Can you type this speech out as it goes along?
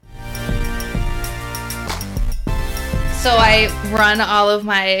So I run all of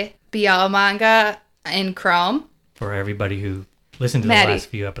my BL manga in Chrome. For everybody who listened to Maddie, the last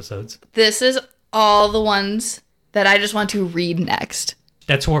few episodes. This is all the ones that I just want to read next.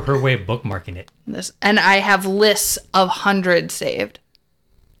 That's her way of bookmarking it. And I have lists of hundreds saved.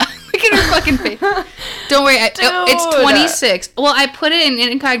 Look at her fucking face. Don't worry, it's 26. Well, I put it in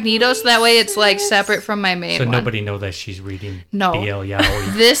incognito so that way it's like separate from my main so one. Nobody knows that she's reading BL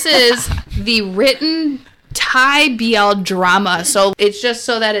yaoi. This is the written Thai BL drama, so it's just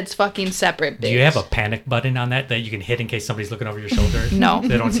so that it's fucking separate. Bitch. Do you have a panic button on that you can hit in case somebody's looking over your shoulder? No.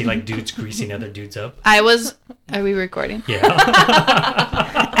 They don't see like dudes greasing other dudes up? Are we recording? Yeah.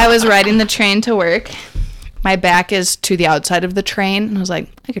 I was riding the train to work. My back is to the outside of the train. And I was like,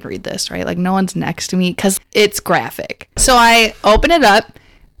 I could read this, right? Like, no one's next to me because it's graphic. So I open it up,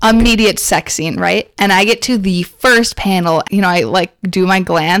 immediate sex scene, right? And I get to the first panel. You know, I like do my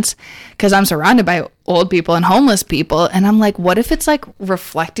glance because I'm surrounded by old people and homeless people. And I'm like, what if it's like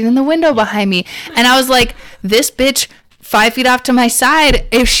reflecting in the window behind me? And I was like, this bitch 5 feet off to my side,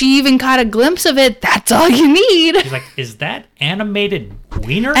 if she even caught a glimpse of it, that's all you need. He's like, is that animated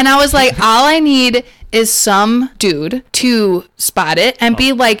wiener? And I was like, all I need is some dude to spot it and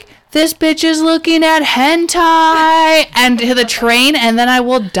be like, this bitch is looking at hentai, and to the train, and then I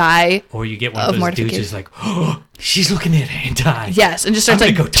will die. Or you get one of those dudes who's like, oh, she's looking at hentai. Yes, and just starts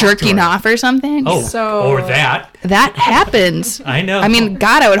like jerking off or something. Oh, or that. That happens. I know. I mean,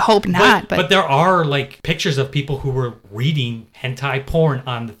 God, I would hope not. But there are like pictures of people who were reading hentai porn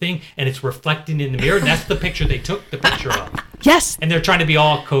on the thing, and it's reflecting in the mirror. That's the picture they took the picture of. Yes. And they're trying to be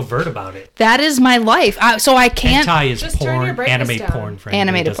all covert about it. That is my life. So I can't. Hentai is just porn, anime porn for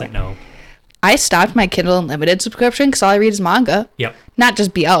anybody who doesn't know. I stopped my Kindle Unlimited subscription because all I read is manga. Yep. Not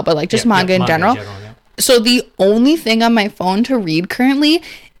just BL, but like just manga in general. Yeah. So the only thing on my phone to read currently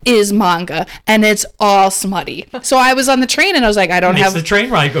is manga, and it's all smutty. So I was on the train and I was like, I don't have the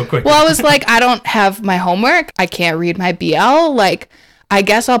train ride go quick. Well, I was like, I don't have my homework. I can't read my BL. Like, I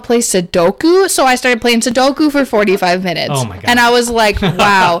guess I'll play Sudoku. So I started playing Sudoku for 45 minutes. Oh my God. And I was like,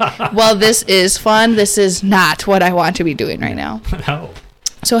 wow, well, this is fun. This is not what I want to be doing right now. No.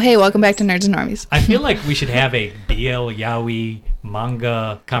 So, hey, welcome back to Nerds and Normies. I feel like we should have a BL yaoi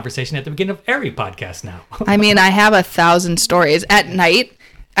manga conversation at the beginning of every podcast now. I mean, I have 1,000 stories. At night,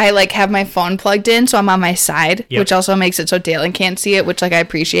 I like have my phone plugged in, so I'm on my side, which also makes it so Dalen can't see it, which like I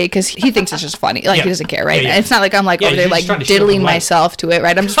appreciate because he thinks it's just funny. Like he doesn't care, right? Yeah. It's not like I'm like over there like diddling myself to it,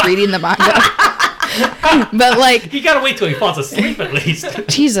 right? I'm just reading the manga. But like, you gotta wait till he falls asleep at least.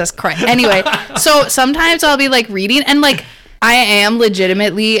 Jesus Christ. Anyway, so sometimes I'll be like reading and like I am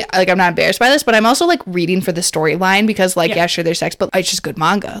legitimately like I'm not embarrassed by this, but I'm also like reading for the storyline because like yeah sure there's sex, but it's just good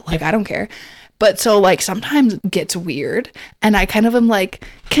manga. Like I don't care. But so, like, sometimes it gets weird, and I kind of am like,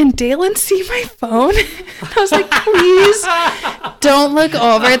 can Dalen see my phone? I was like, please don't look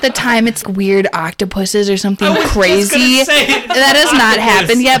over at the time. It's weird octopuses or something crazy. That has not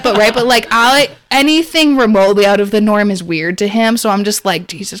happened yet, but right? But, like, anything remotely out of the norm is weird to him, so I'm just like,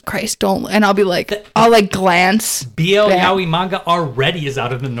 Jesus Christ, don't. And I'll be like, I'll, like, glance. BL yaoi manga already is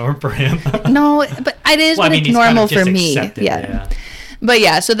out of the norm for him. No, but it is, well, but it's normal for me. Yeah. But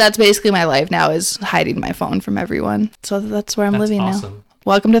yeah, so that's basically my life now is hiding my phone from everyone. So that's where I'm living awesome. Now.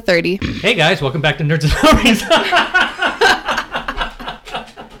 Welcome to 30. Hey guys, welcome back to Nerds and Normies.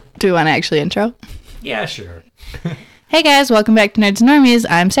 Do we want to actually intro? Yeah, sure. Hey guys, welcome back to Nerds and Normies.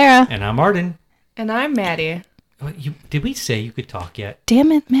 I'm Sarah. And I'm Arden. And I'm Maddie. Did we say you could talk yet?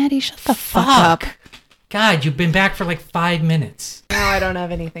 Damn it, Maddie, shut the fuck up. God, you've been back for like 5 minutes. Now I don't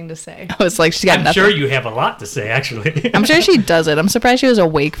have anything to say. I was like, she's got nothing. I'm sure you have a lot to say, actually. I'm sure she does it. I'm surprised she was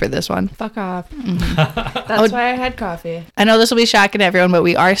awake for this one. Fuck off. Mm-hmm. That's why I had coffee. I know this will be shocking to everyone, but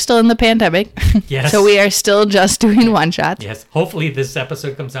we are still in the pandemic. Yes. So we are still just doing one-shots. Yes. Hopefully this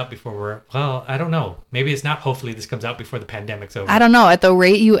episode comes out before I don't know. Maybe it's not hopefully this comes out before the pandemic's over. I don't know. At the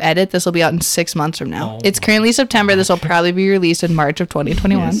rate you edit, this will be out in 6 months from now. It's currently September. This will probably be released in March of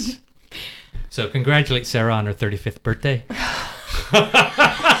 2021. Yes. So congratulate Sarah on her 35th birthday.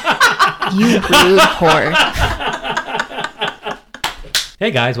 You rude whore.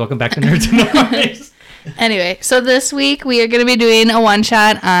 Hey guys, welcome back to Nerds and Normies. Anyway, so this week we are going to be doing a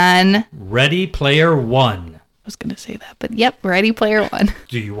one-shot on... Ready Player One. I was going to say that, but yep, Ready Player One.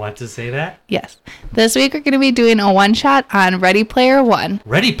 Do you want to say that? Yes. This week we're going to be doing a one-shot on Ready Player One.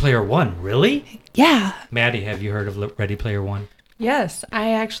 Ready Player One? Really? Yeah. Maddie, have you heard of Ready Player One? Yes,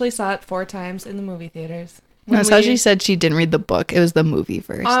 I actually saw it 4 times in the movie theaters. That's how she said she didn't read the book. It was the movie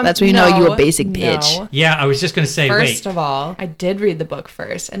first. That's when you know you a basic bitch. No. Yeah, I was just going to say, First of all, I did read the book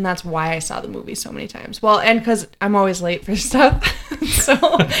first, and that's why I saw the movie so many times. Well, and because I'm always late for stuff. So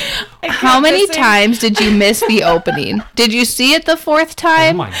I How many times did you miss the opening? Did you see it the fourth Oh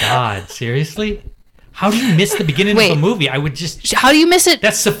time? my God, seriously? How do you miss the beginning Wait. of a movie? I would just... How do you miss it?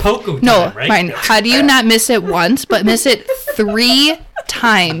 That's seppuku time, No, right? Martin. How do you not miss it once, but miss it 3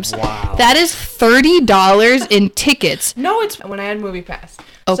 times? Wow. That is $30 in tickets. No, it's when I had Movie Pass.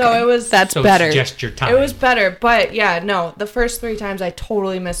 Okay, So it was that's So better. it's just your time. It was better, but yeah, no. The first 3 times I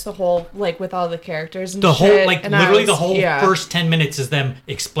totally missed the whole, like, with all the characters and the whole, shit, like, and I literally was- the whole yeah. first 10 minutes is them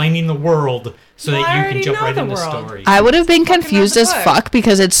explaining the world so Well, I that you already can jump know right the into the world. story. I would have been Fucking confused not as the book. fuck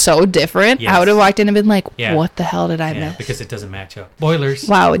because it's so different. Yes. I would have walked in and been like, Yeah. what the hell did I Yeah, miss? because it doesn't match up. Spoilers.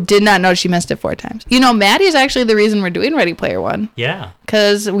 Wow, did not know she missed it 4 times. You know, Maddie's actually the reason we're doing Ready Player One. Yeah.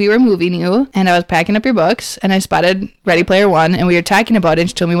 Because we were moving you, and I was packing up your books, and I spotted Ready Player One, and we were talking about it, and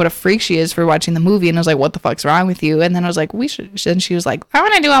she told me what a freak she is for watching the movie, and I was like, what the fuck's wrong with you? And then I was like, we should, and she was like, I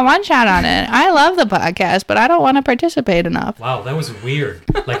want to do a one-shot on it. I love the podcast, but I don't want to participate enough. Wow, that was weird.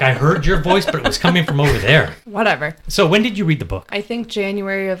 Like, I heard your voice, but it was coming from over there. Whatever. So when did you read the book? I think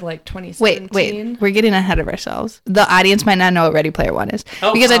January of, like, 2017. Wait, we're getting ahead of ourselves. The audience might not know what Ready Player One is.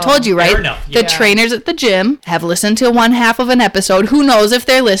 Oh, because I told you, fair right? enough. The Yeah. trainers at the gym have listened to one half of an episode. Who knows if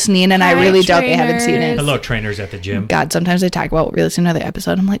they're listening, and I Hi, really doubt they haven't seen it. trainers. Hello, trainers at the gym. God, sometimes they talk about what we listen to another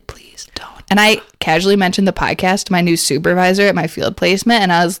episode. I'm like, please don't. And I casually mentioned the podcast to my new supervisor at my field placement,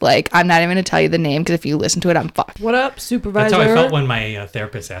 and I was like, I'm not even going to tell you the name because if you listen to it, I'm fucked. What up, supervisor? That's how I felt when my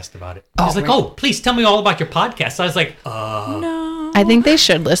therapist asked about it. He was like, oh, please tell me all about your podcast. So I was like, No. I think they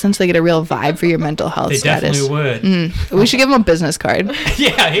should listen so they get a real vibe for your mental health they status. definitely would. We should give them a business card.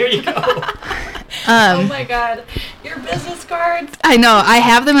 Yeah, here you go. Oh my god. Your business cards. I know. I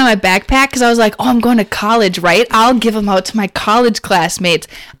have them in my backpack because I was like, oh, I'm going to college, right? I'll give them out to my college classmates.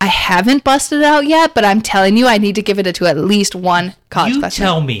 I haven't busted it out yet, but I'm telling you, I need to give it to at least one college You classmate.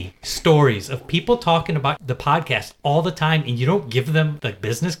 tell me stories of people talking about the podcast all the time, and you don't give them the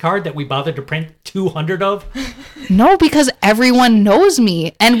business card that we bothered to print 200 of? No, because everyone knows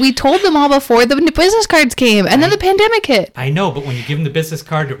me. And we told them all before the business cards came. And then the pandemic hit. I know, but when you give them the business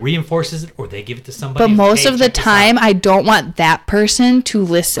card, it reinforces it, or they give it to somebody. But and, most "Hey, of the check this time, out." I don't want that person to I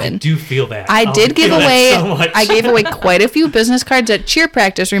listen. do feel that. I Oh, did give feel that away. so much. I gave away quite a few business cards at cheer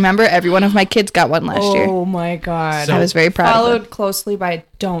practice. Remember, every one of my kids got one last year. Oh my god. So- I was very proud of Followed them. closely by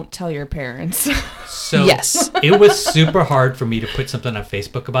don't tell your parents. So Yes. it was super hard for me to put something on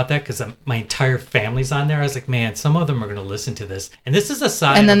Facebook about that because my entire family's on there. I was like, man, some of them are going to listen to this, and this is a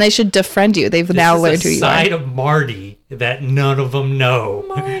side. And then of, they should defriend you. They've this now is learned a who you side are. of Marty that none of them know.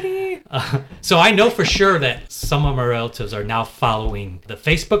 Marty. So I know for sure that some of my relatives are now following the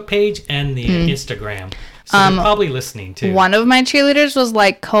Facebook page and the Instagram. So they're probably listening too. One of my cheerleaders was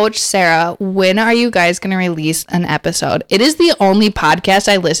like, Coach Sarah, when are you guys going to release an episode? It is the only podcast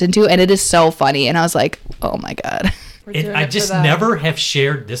I listen to, and it is so funny. And I was like, oh my God. We're doing I it for just them. never have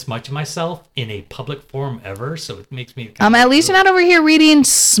shared this much of myself in a public forum ever, so it makes me. At least you're not over here reading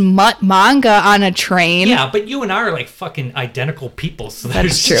smut manga on a train. Yeah, but you and I are like fucking identical people, so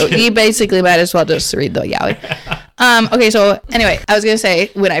That's there's true. You basically might as well just read the yaoi. Okay, so anyway, I was going to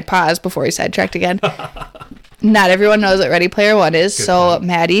say, when I paused before we sidetracked again, not everyone knows what Ready Player One is. Good So, point.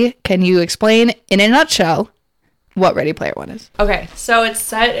 Maddie, can you explain in a nutshell what Ready Player One is? Okay, so it's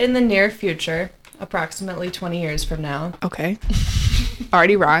set in the near future, approximately 20 years from now. Okay.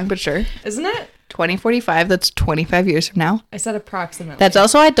 Already wrong, but sure. Isn't it? 2045, that's 25 years from now. I said approximately. That's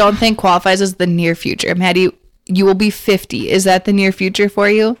also, I don't think, qualifies as the near future. Maddie, you will be 50. Is that the near future for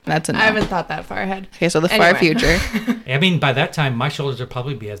you? That's a no. I haven't thought that far ahead. Okay, so the far Anyway. future. I mean, by that time, my shoulders would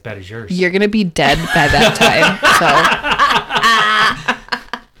probably be as bad as yours. You're going to be dead by that time. So,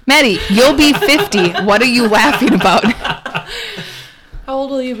 Maddie, you'll be 50. What are you laughing about? How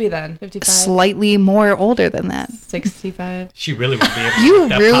old will you be then? 55? Slightly more older than that. 65? She really would be able to You make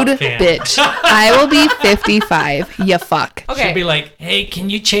that rude pop fan. bitch. I will be 55. You fuck. Okay. She'd be like, hey, can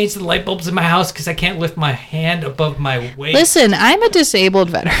you change the light bulbs in my house because I can't lift my hand above my waist? Listen, I'm a disabled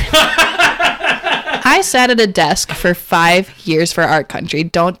veteran. I sat at a desk for 5 years for Art Country.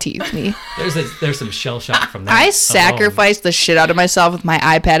 Don't tease me. There's some shell shock from that. I alone. sacrificed the shit out of myself with my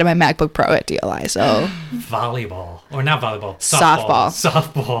iPad and my MacBook Pro at DLI. So, Volleyball. Or not volleyball. Softball.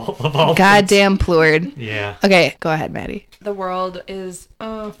 Softball. Of all things. goddamn ploored. Yeah. Okay, go ahead, Maddie. The world is,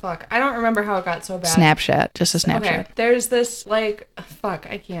 oh fuck. I don't remember how it got so bad. Snapchat. Just a Snapchat. Okay, there's this, like, fuck,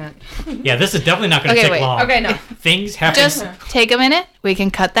 I can't. Yeah, this is definitely not going to Okay, take wait. long. Okay, no. Things happen. Just take a minute. We can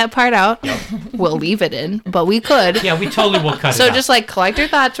cut that part out. We'll leave it in, but we could. Yeah, we totally will cut it So out. just like collect your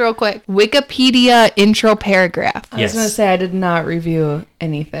thoughts real quick. Wikipedia intro paragraph. I was gonna say I did not review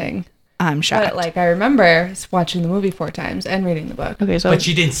anything. I'm shocked. But like I remember watching the movie 4 times and reading the book. Okay, so But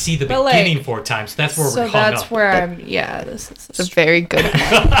you didn't see the But, like, beginning 4 times. That's where So we're hung that's up. where I'm. Yeah, this is it's a very good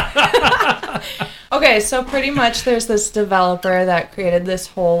point. Okay, so pretty much there's this developer that created this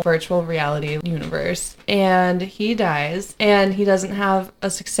whole virtual reality universe, and he dies, and he doesn't have a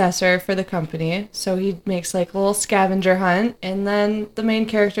successor for the company, so he makes like a little scavenger hunt, and then the main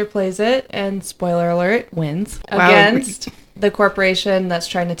character plays it, and spoiler alert, wins Wow. against the corporation that's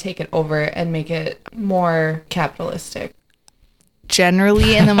trying to take it over and make it more capitalistic.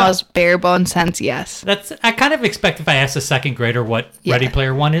 Generally, in the most bare bone sense, yes. I kind of expect if I asked a second grader what Yeah. Ready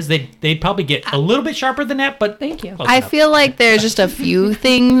Player One is, they'd probably get a little bit sharper than that, but Thank you. close I enough. feel like there's just a few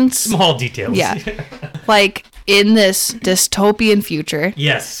things, Small details. yeah, like in this dystopian future. I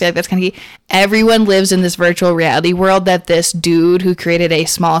Yes. feel like that's kind of key. Everyone lives in this virtual reality world that this dude who created a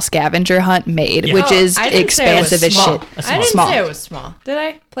small scavenger hunt made, Yeah. which Oh, is I didn't say it was expansive as small. shit. That's I didn't small. say it was small. Did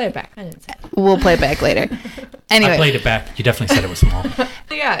I? Play it back. I didn't say it. We'll play it back later. I Anyway, played it back. You definitely said it was small.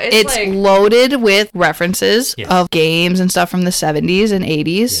 Yeah, it's like loaded with references Yes. of games and stuff from the 70s and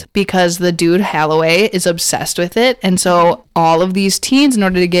 80s Yeah. because the dude Holloway is obsessed with it. And so all of these teens, in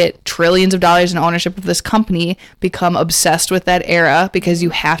order to get trillions of dollars in ownership of this company, become obsessed with that era because you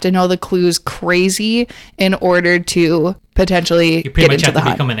have to know the clues crazy in order to potentially You get pretty much into have the to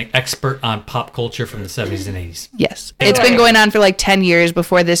hunt. become an expert on pop culture from the 70s and 80s. Yes. It's been Right. going on for like 10 years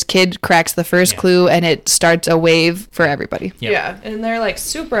before this kid cracks the first Yeah. clue and it starts a wave for everybody. Yep. yeah, and they're like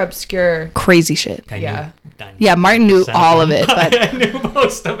super obscure. Crazy shit. I Yeah. knew- I knew Yeah, Martin knew 100% all of it, but I knew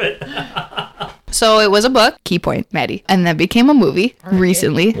most of it. so it was a book, key point, Maddie, and then became a movie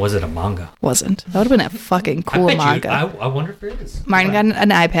recently. Was it a manga? Wasn't. That would have been a fucking cool I bet manga. I wonder if it is. Martin got an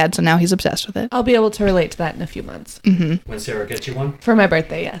iPad, so now he's obsessed with it. I'll be able to relate to that in a few months. When Sarah gets you one? For my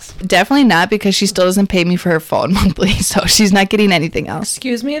birthday, yes. Definitely not because she still doesn't pay me for her phone monthly, so she's not getting anything else.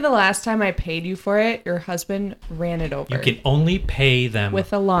 Excuse me, the last time I paid you for it, your husband ran it over You can only pay them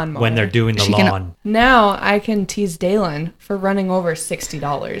with a lawnmower. when they're doing the She can- lawn. Now I can tease Dalen for running over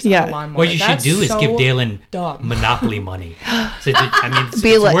 $60 Yeah. on a lawnmower. What you should That's do is so give Dalen dumb. Monopoly money. So, I mean, it's,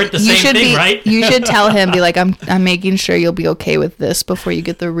 Be it's like, worth the you same should thing, be, right? you should tell him, be like, I'm making sure you'll be okay with this before you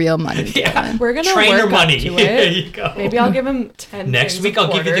get the real money. Yeah. Dylan." We're gonna Trainer work money. up to There it. you go. Maybe I'll give him 10 Next things week of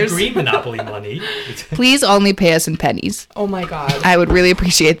I'll give you the quarters. green Monopoly money. Please only pay us in pennies. Oh my god. I would really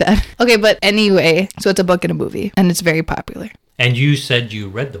appreciate that. Okay, but anyway, so it's a book and a movie, and it's very popular. And you said you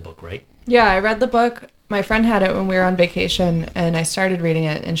read the book, right? Yeah, I read the book. My friend had it when we were on vacation, and I started reading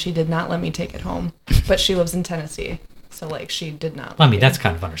it, and she did not let me take it home. But she lives in Tennessee, so like she did not. Well, I let mean, me. that's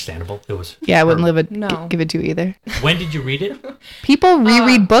kind of understandable. It was. Yeah, I wouldn't live it. No. Give it to you either. When did you read it? People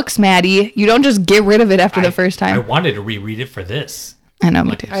reread books, Maddie. You don't just get rid of it after the first I time. wanted to reread it for this. I know,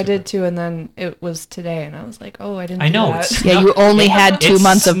 me too. I did too, and then it was today, and I was like, oh, I didn't. I do know. that. It's Yeah, you only had 2 It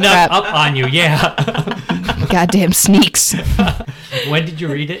months of snuck prep. up on you, yeah. Goddamn sneaks. When did you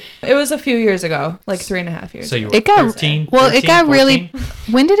read it? It was a few years ago, like 3.5 years. So you ago. were It got 13, well. 13, It got 14? really.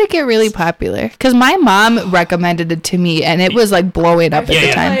 When did it get really popular? Because my mom recommended it to me, and it was like blowing up at Yeah, the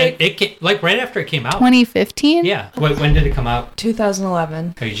yeah. time. Like- It came, like right after it came out. 2015. Yeah. When did it come out?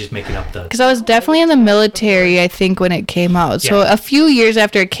 2011. Are you just making up the? Because I was definitely in the military, I think, when it came out. So Yeah. a few years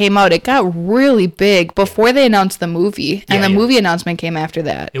after it came out, it got really big before they announced the movie, and Yeah, the yeah. movie announcement came after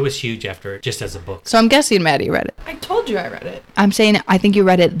that. It was huge after it, just as a book. So I'm guessing Maddie read it. I told you I read it. I'm saying I think you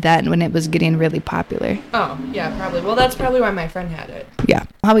read it then when it was getting really popular. Oh, yeah, probably. Well, that's probably why my friend had it. Yeah.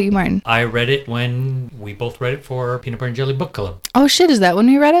 How about you, Martin? I read it when we both read it for Peanut Butter and Jelly Book Club. Oh shit, is that when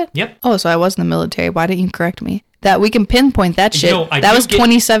we read it? Yep. Oh, so I was in the military. Why didn't you correct me? That we can pinpoint that shit. know, I that do was get-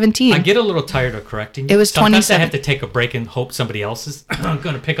 2017. I get a little tired of correcting you. It was Sometimes I 27. have to take a break and hope somebody else is going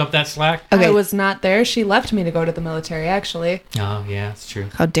to pick up that slack. Okay. I was not there. She left me to go to the military, actually. Oh, yeah, that's true.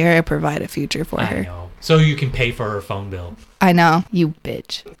 How dare I provide a future for I her? know. So you can pay for her phone bill. I know, you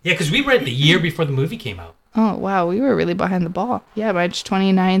bitch. Yeah, because we read the year before the movie came out. Oh, wow. We were really behind the ball. Yeah, March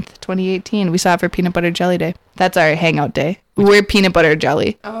 29th, 2018. We saw it for Peanut Butter Jelly Day. That's our hangout day. We're Peanut Butter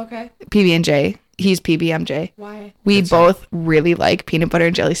Jelly. Oh, okay. PB&J. He's PB&J. Why? We That's both really like peanut butter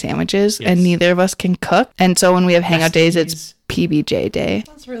and jelly sandwiches, Yes. and neither of us can cook. And so when we have hangout days, Besties. it's PBJ day.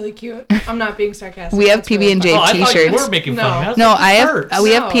 That's really cute. I'm not being sarcastic. We have That's really PB&J Oh, fun. I thought you T-shirts. were making fun No. of me. I was No, like, I this have hurts. we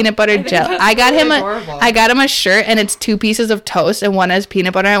No, have peanut butter I think jelly. that's I got really him adorable. I got him a shirt, and it's 2 pieces of toast, and one has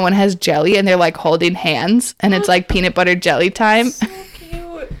peanut butter and one has jelly, and they're like holding hands, and it's like peanut butter jelly time. So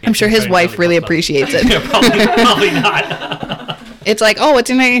cute. I'm sure his Peanut Butter wife Jelly really Book Club. appreciates it. Yeah, probably not. It's like, oh, what's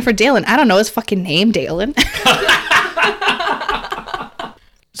your name for Dalen? I don't know his fucking name, Dalen.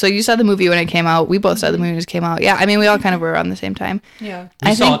 So you saw the movie when it came out. We both saw the movie when it came out. Yeah, I mean, we all kind of were around the same time. Yeah.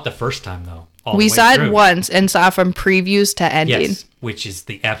 We saw it the first time, though. We saw it once and saw from previews to ending. Yes, which is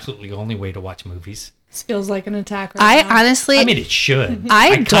the absolutely only way to watch movies. This feels like an attack right now. Honestly... I mean, it should.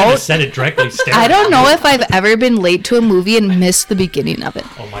 I kind don't... of said it directly. I don't know if I've ever been late to a movie and missed the beginning of it.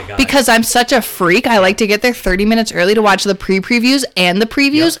 Oh my God. Because I'm such a freak. I like to get there 30 minutes early to watch the pre-previews and the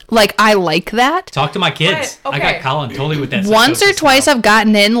previews. Yep. Like, I like that. Talk to my kids. Right, I okay. got Colin totally with that. Once or psychosis twice now. I've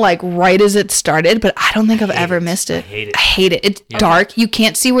gotten in, like, right as it started, but I don't think I've ever it. missed it. I hate it. I hate it. It's dark. You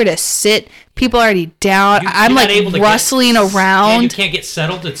can't see where to sit. People are already down. You're I'm not like able to rustling Yeah, you around. can't get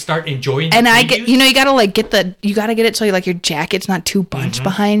settled and start enjoying. And the I get, previews. you gotta like you gotta get it so like your jacket's not too bunched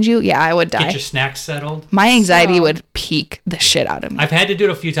behind you. Yeah, I would die. Get your snacks settled. My anxiety So- would peak the shit out of me. I've had to do it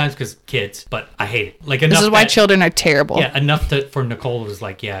a few times because kids, but I hate it. Like enough. This is why that- children are terrible. Yeah, enough for Nicole was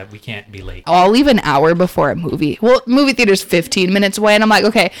like, yeah, we can't be late. I'll leave an hour before a movie. Well, movie theater's 15 minutes away, and I'm like,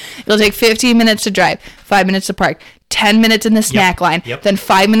 okay, it'll take 15 minutes to drive, 5 minutes to park, 10 minutes in the snack line, Yep. then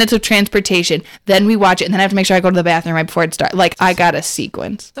 5 minutes of transportation, then we watch it, and then I have to make sure I go to the bathroom right before it starts. Like, I got a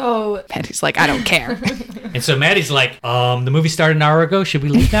sequence. So And he's like, I don't care. And so Maddie's like, the movie started an hour ago. Should we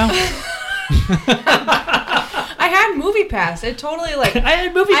leave now? I had Movie Pass. It totally like I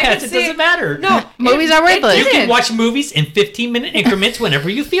had movie I pass. could It see doesn't matter. No, Movies are it worthless. You can didn't. watch movies in 15-minute increments whenever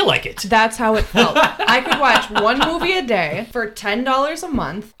you feel like it. That's how it felt. I could watch one movie a day for $10 a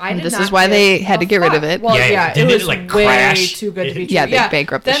month. I did This not is why give they had to a get rid of fuck. it. Well, Yeah, yeah, didn't it it, was like, way crash? too good to be true. Yeah, they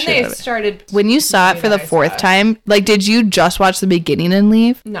bankrupt the Then shit they out of it. started. When you saw it for the Movie fourth that I saw. time, like, did you just watch the beginning and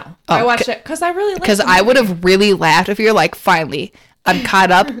leave? No, Oh, I watched it because I really liked Because the I would movie. have really laughed if you're like, finally, I'm caught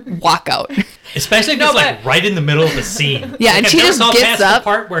up, walk out. Especially if No, it's like but- right in the middle of the scene. Yeah, Like, and I've she never just gone gets past up. the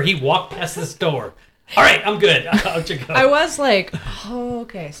part where he walked past this door. All right, I'm good. Out you go. I was like, oh,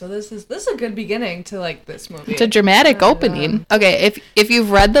 okay, so this is a good beginning to like this movie. It's a dramatic opening. Okay, if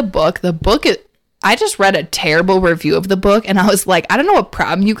you've read the book is. I just read a terrible review of the book, and I was like, I don't know what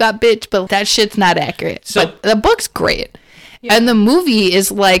problem you got, bitch, but that shit's not accurate. So- but the book's great. And the movie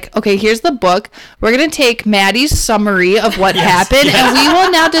is like, okay, here's the book. We're going to take Maddie's summary of what happened, and we will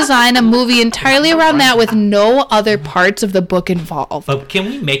now design a movie entirely around that with no other parts of the book involved. But can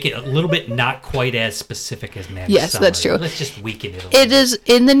we make it a little bit not quite as specific as Maddie's Yes, that's summary? true. Let's just weaken it a little It is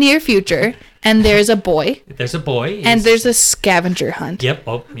in the near future, and there's a boy, There's a boy. and there's a scavenger hunt. Yep.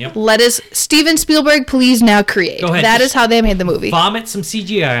 Oh, yep. Let us, Steven Spielberg, please now create. Go ahead. That is how they made the movie. Vomit some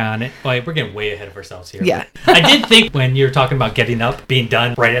CGI on it. Oh, we're getting way ahead of ourselves here. Yeah. I did think when you were talking about getting up, being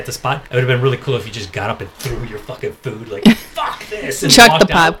done right at the spot, it would have been really cool if you just got up and threw your fucking food, like, fuck this. And Chuck the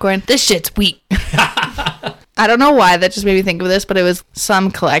walked out. popcorn. This shit's weak. I don't know why that just made me think of this, but it was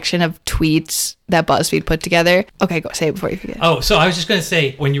some collection of tweets that BuzzFeed put together. Okay, go say it before you forget. Oh, so I was just going to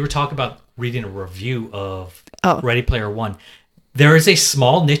say, when you were talking about reading a review of Ready Player One, there is a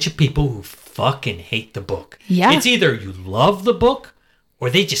small niche of people who fucking hate the book. Yeah. It's either you love the book or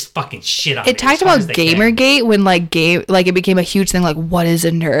they just fucking shit on it. It talked about Gamergate when it became a huge thing, like, what is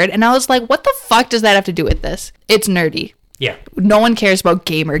a nerd? And I was like, what the fuck does that have to do with this? It's nerdy. Yeah. No one cares about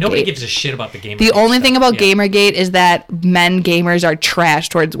Gamergate. Nobody gives a shit about the Gamergate. The only stuff. thing about Yeah. Gamergate is that men gamers are trash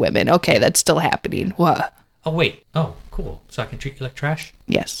towards women. Okay, that's still happening. What? Oh, wait. Oh, cool. So I can treat you like trash?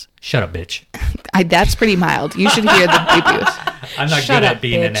 Yes. Shut up, bitch. That's pretty mild. You should hear the reviews. I'm not Shut good up, at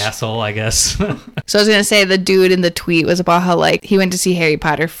being an bitch. asshole, I guess. So I was gonna say the dude in the tweet was about how like he went to see Harry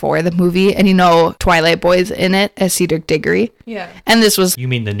Potter 4, the movie, and Twilight Boy's in it as Cedric Diggory. Yeah. And this was You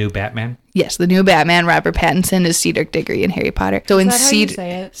mean the new Batman? yes, the new Batman. Robert Pattinson is Cedric Diggory in Harry Potter. So in Is that how you Cedric,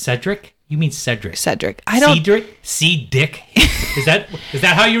 say it? Cedric? You mean Cedric? Cedric, I don't. Cedric? C-Dick? Is that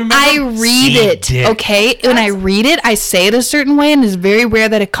how you remember? I read it, C-Dick. okay? When I read it, I say it a certain way, and it's very rare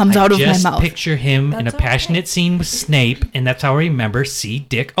that it comes out of my Just mouth. picture him in a That's okay. passionate scene with Snape, and that's how I remember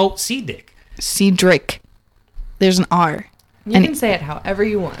C-Dick. Oh, C-Dick. Cedric. There's an R. You can say it however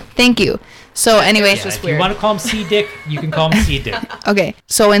you want. Thank you. So anyway, Yeah, just if weird. you want to call him C-Dick, you can call him C-Dick. okay.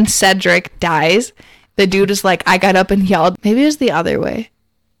 So when Cedric dies, the dude is like, I got up and yelled. Maybe it was the other way.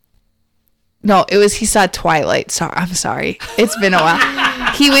 No, it was he saw Twilight. Sorry, I'm sorry. It's been a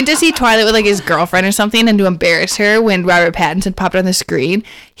while. He went to see Twilight with like his girlfriend or something, and to embarrass her, when Robert Pattinson popped on the screen,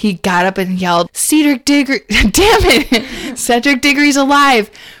 he got up and yelled, "Cedric Diggory! Damn it! Cedric Diggory's alive!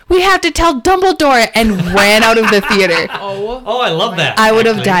 We have to tell Dumbledore!" and ran out of the theater. Oh, I love that. I would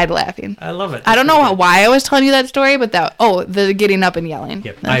have actually. died laughing. I love it. I don't know why I was telling you that story, but the getting up and yelling.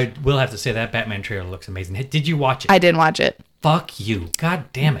 Yep. I will have to say that Batman trailer looks amazing. Hey, did you watch it? I didn't watch it. Fuck you. God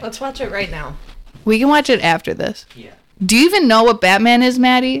damn it. Let's watch it right now. We can watch it after this. Yeah. Do you even know what Batman is,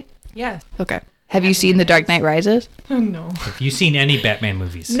 Maddie? Yeah. Okay. Have you seen The Dark Knight Rises? No. Have you seen any Batman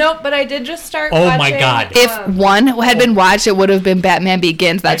movies? Nope, but I did just start Oh watching. my God. If one had been watched, it would have been Batman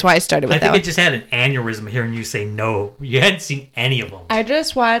Begins. That's why I started with I that think one. I just had an aneurysm hearing you say no. You hadn't seen any of them. I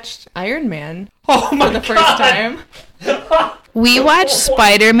just watched Iron Man Oh my for the first time. We watched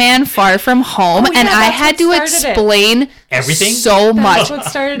Spider-Man Far From Home, Oh, yeah, and I that's had to what started it. explain Everything? so much. That's what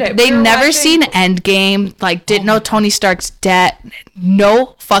started it. They We were never watching- seen Endgame, like didn't know Tony Stark's debt,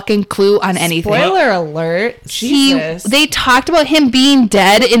 no fucking clue on anything. Spoiler alert. Jesus. They talked about him being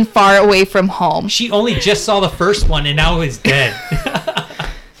dead in Far Away From Home. She only just saw the first one and now is dead.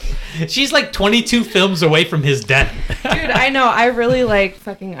 She's like 22 films away from his death. Dude, I know. I really like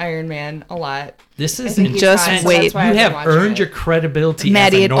fucking Iron Man a lot. This is think he's Just fine, so wait. that's why You I've been have watching earned it. your credibility.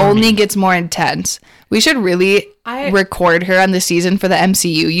 Maddie, as it a normie. only gets more intense. We should really record her on the season for the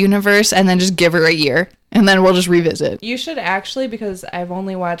MCU universe and then just give her a year. And then we'll just revisit. You should actually, because I've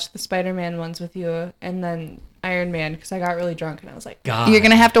only watched the Spider-Man ones with you, and then Iron Man, because I got really drunk and I was like, God. You're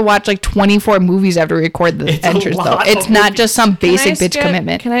going to have to watch like 24 movies after we record the It's a entries, though. lot It's of not movies. just some Can I basic bitch skip-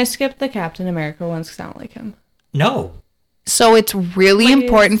 commitment. Can I skip the Captain America ones because I don't like him? No. So it's really Like,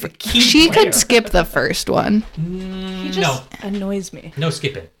 important. it's For, the key she player. could skip the first one. He just annoys me. No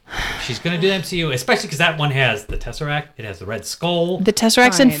skipping. She's going to do the MCU, especially because that one has the Tesseract. It has the Red Skull. The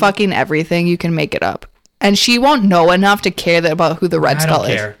Tesseract's in Fine. fucking everything. You can make it up. And she won't know enough to care about who the Red I Skull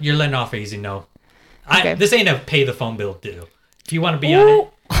don't is. care. You're letting off easy. No. Okay. This ain't a pay the phone bill do. If you want to be on it,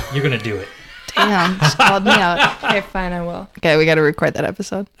 you're going to do it. Damn, just called me out. Okay, fine, I will. Okay, we got to record that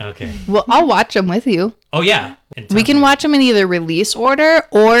episode. Okay. Well, I'll watch them with you. Oh, yeah. And We can watch them in either release order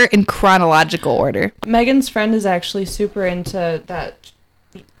or in chronological order. Megan's friend is actually super into that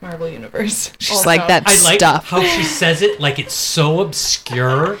Marvel universe. She's also. like that I like stuff. how she says it like it's so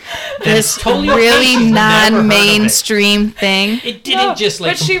obscure. that This it's totally okay. really She's never heard of it. non-mainstream thing. It didn't just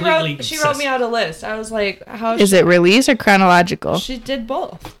like but she completely wrote she wrote me out a list. I was like, how Is it release or chronological? She did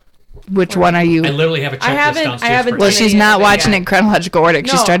both. Which one are you? I literally have a checklist downstairs. haven't for Well, done she's any not of it watching yet. it in chronological order.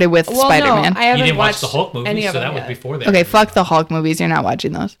 She No. started with Well, Spider-Man. No, I haven't You didn't watch watched the Hulk any movie, of so them that was yet. before that. Okay, fuck the Hulk movies. You're not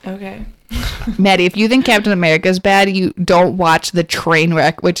watching those. Okay. Maddie, if you think Captain America's bad, you don't watch the train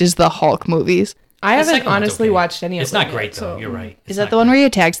wreck, which is the Hulk movies. I The haven't second one's honestly okay. watched any of It's them. not great yet, though. so- You're right. Is that the one where he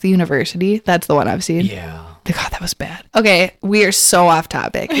attacks the university? That's the one I've seen. Yeah. God, that was bad. Okay, we are so off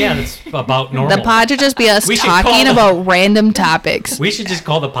topic. Yeah, that's about normal. The pod should just be us We should talking call the- about random topics. We should just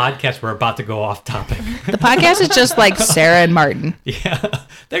call the podcast we're about to go off topic. The podcast is just like Sarah and Martin. Yeah.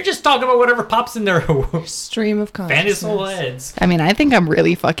 They're just talking about whatever pops in their Stream of consciousness. fantasy heads. I mean, I think I'm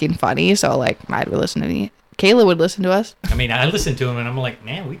really fucking funny, so like, I'd listen to me. Kayla would listen to us. I mean, I listened to them and I'm like,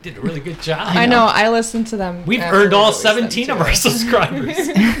 man, we did a really good job. I know. I listened to them. We've after earned we all released them, 17 of too. our subscribers.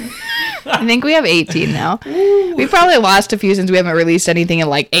 I think we have 18 now. We probably lost a few since we haven't released anything in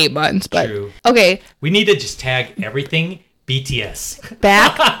like 8 months. But True. okay, We need to just tag everything BTS.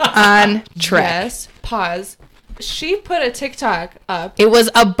 back on track. Yes. Pause. She put a TikTok up. It was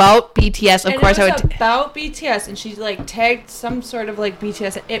about BTS. Of And course, it I was would. about BTS, and she like tagged some sort of like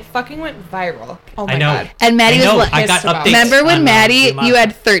BTS. It fucking went viral. Oh my I know. god! And Maddie I know. was like, I got pissed about updates. it. remember when on, Maddie, the you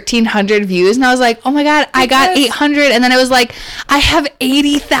had 1,300 views, and I was like, oh my god, I got Because- 800, and then I was like, I have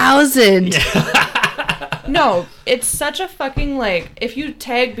 80,000. No, it's such a fucking like. If you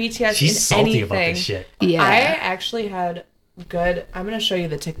tag BTS She's in salty anything, about this shit. Yeah. I actually had good. I'm gonna show you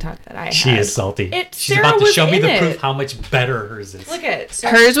the TikTok that I had. She is salty. Sarah She's about to was show me in the it. proof how much better hers is. Look at it.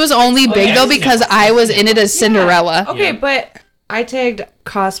 Sarah- Hers was only big yeah, though I've seen because it. I was in it as Cinderella. Okay, Yeah. but I tagged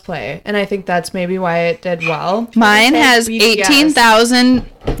cosplay, and I think that's maybe why it did well. Mine I tagged has BTS. 18,000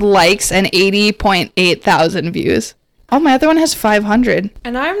 likes and 80.8 thousand views. Oh, my other one has 500.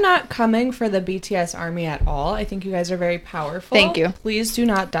 And I'm not coming for the BTS army at all. I think you guys are very powerful. Thank you. Please do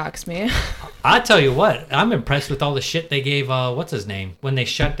not dox me. I tell you what, I'm impressed with all the shit they gave. What's his name when they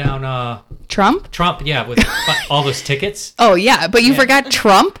shut down Trump? Trump? Yeah, with all those tickets. Oh, yeah, but you forgot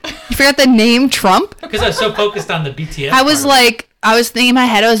Trump? You forgot the name Trump? Because I was so focused on the BTS. I was part of it. like, I was thinking in my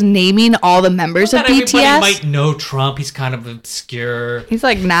head, I was naming all the members of Not everybody BTS. might know Trump. He's kind of obscure. He's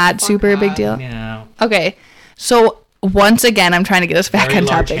like not super a big deal. Yeah. Okay, so once again, I'm trying to get us back Very on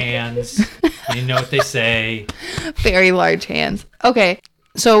large topic. hands. You know what they say. Very large hands. Okay,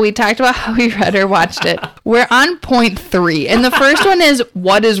 so we talked about how we read or watched it. We're on point 3, and the first one is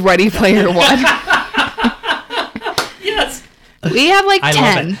what is Ready Player One? Yes. We have like I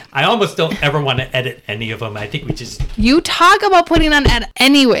 10. love it. I almost don't ever want to edit any of them. I think we just. You talk about putting on ad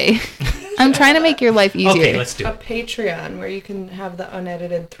anyway. I'm trying to make your life easier. Okay, let's do A it. Patreon where you can have the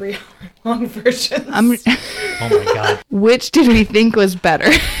unedited 3-hour-long versions. Oh my god. Which did we think was better?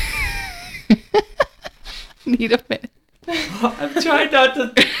 Need a minute. I'm trying not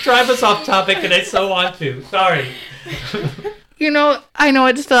to drive us off topic, and I so want to. Sorry. I know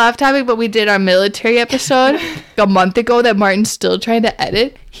it's still off topic, but we did our military episode a month ago that Martin's still trying to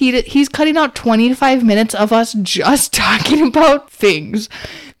edit. He's cutting out 25 minutes of us just talking about things.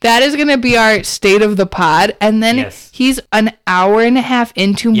 That is going to be our state of the pod. And then he's an hour and a half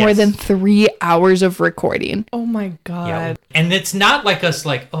into more than 3 hours of recording. Oh my God. Yeah. And it's not like us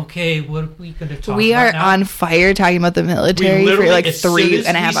okay, what are we going to talk about We are now? on fire talking about the military for like 3.5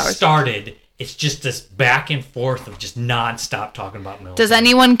 hours. Started, it's just this back and forth of just nonstop talking about military. Does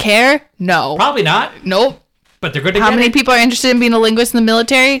anyone care? No. Probably not. Nope. But they're going to How many people are interested in being a linguist in the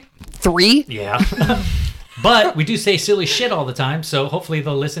military? 3? Yeah. But we do say silly shit all the time, so hopefully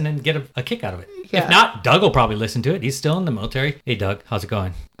they'll listen and get a kick out of it. Yeah. If not, Doug will probably listen to it. He's still in the military. Hey, Doug, how's it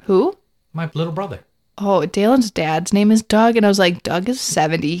going? Who? My little brother. Oh, Dalen's dad's name is Doug, and I was like, Doug is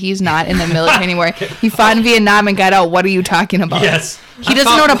 70. He's not in the military anymore. He fought in Vietnam and got out. What are you talking about? Yes. He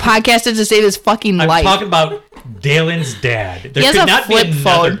doesn't know what a podcast is to save his fucking I'm life. talking about Dalen's dad. There has could a not be flip another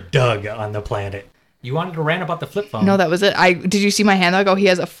phone. Doug on the planet. You wanted to rant about the flip phone. No, that was it. Did you see my hand? I go, he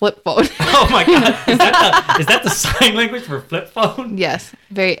has a flip phone. Oh my God. Is that the sign language for flip phone? Yes,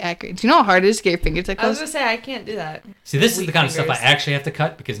 very accurate. Do you know how hard it is to get your fingertips I was close? going to say, I can't do that. See, this is the kind of fingers. stuff I actually have to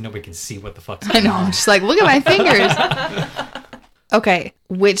cut because nobody can see what the fuck's I going know. on. I'm just like, look at my fingers. Okay,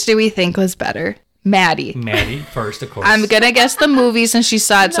 which do we think was better? Maddie. Maddie first, of course. I'm going to guess the movie since she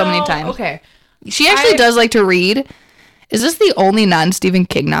saw it so many No, times. Okay. She actually does like to read. Is this the only non-Stephen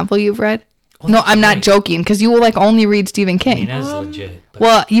King novel you've read? Well, No, that's I'm not great. joking because you will like only read Stephen I mean, King. that is legit. But...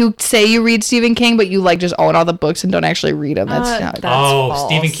 Well, you say you read Stephen King, but you like just own all the books and don't actually read them. That's how it That's oh, false.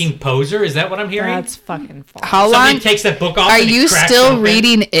 Stephen King poser? Is that what I'm hearing? That's fucking false. How Somebody long takes that book off are and he you cracks still open.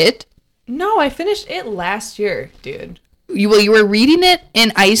 reading it? No, I finished it last year, dude. You were reading it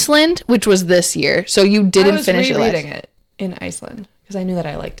in Iceland, which was this year, so you didn't I was finish it. rereading Last. it in Iceland because I knew that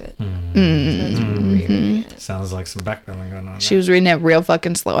I liked it. Mm-hmm. So I was rereading it. Sounds like some backpedaling going on. She was reading it real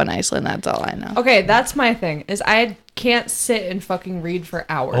fucking slow in Iceland. That's all I know. Okay, that's my thing. Is I can't sit and fucking read for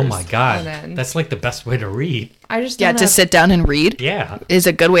hours. Oh my God. on end. That's like the best way to read. I just Yeah, don't to have, sit down and read Yeah. is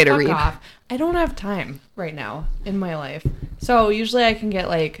a good way to fuck read. off. I don't have time right now in my life. So usually I can get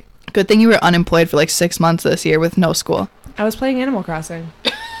like Good thing you were unemployed for like 6 months this year with no school. I was playing Animal Crossing.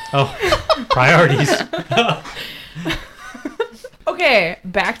 Oh, priorities. Okay,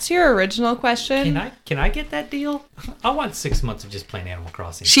 back to your original question. Can I get that deal? I want 6 months of just playing Animal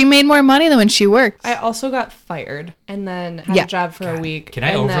Crossing. She made more money than when she worked. I also got fired and then had Yeah. a job for a week. Can I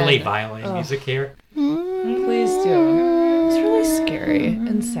and overlay then- violin music here? Please do. It's really scary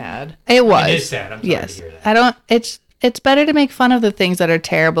and sad. It was. It is sad. I'm sorry Yes. to hear that. I don't. It's better to make fun of the things that are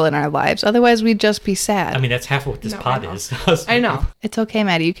terrible in our lives. Otherwise, we'd just be sad. I mean, that's half of what this No, I pod know. is. I know. It's okay,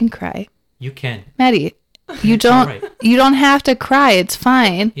 Maddie. You can cry. You can. Maddie, you all don't. right. You don't have to cry. It's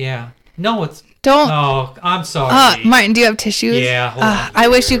fine. Yeah. No, it's... Don't. Oh, I'm sorry. Martin, do you have tissues? Yeah, hold on I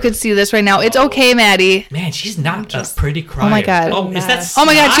wish you here. could see this right now. It's okay, Maddie. Man, she's not a pretty crier. Oh my God. Oh, is that Mess. Oh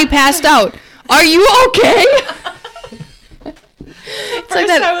my God, she snot? passed out. Are you okay? It's like First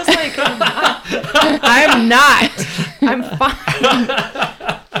that. I was like, I'm not. I'm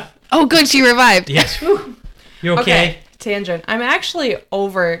fine. Oh, good. She revived. Yes. You okay? Tangent. I'm actually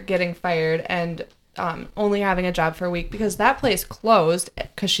over getting fired and only having a job for a week because that place closed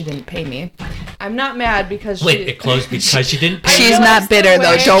because she didn't pay me. I'm not mad because Wait, it closed because she didn't pay She's you? not bitter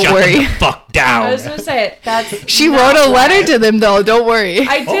though. Shut Don't Shut worry. the fuck down. I was gonna say that's. She not wrote a why. letter to them though. Don't worry.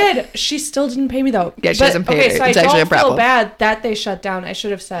 I did. She still didn't pay me though. Yeah, she hasn't paid okay, her. so It's I actually don't a problem. feel bad that they shut down. I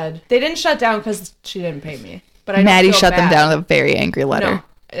should have said they didn't shut down because she didn't pay me. But I Maddie don't feel shut them bad. down with a very angry letter.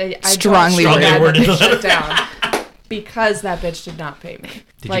 No, I Strongly don't feel bad worded that they letter. shut down because that bitch did not pay me.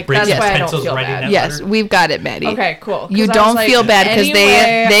 Did you like bring that's some why I don't pencils feel writing bad. that Yes, letter? we've got it, Maddie. Okay, cool. 'Cause You I was don't like, feel bad because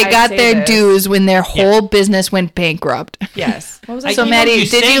anyway, they I got say their this. dues when their whole business went bankrupt. Yes. What was I So You saying? know, Maddie, you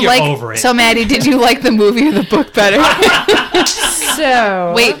did say you you're like? over it. So Maddie, did you like the movie or the book better?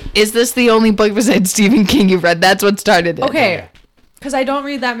 So Wait, is this the only book besides Stephen King you've read? That's what started it. Okay, because I don't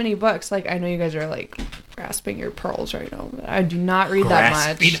read that many books. Like I know you guys are like grasping your pearls right now, but I do not read that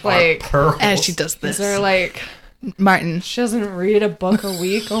Grasping much. our Like pearls. As she does these this, are like Martin. she doesn't read a book a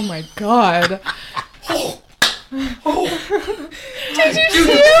week. Oh my god. Did you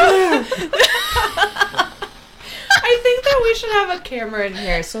see him? I think that we should have a camera in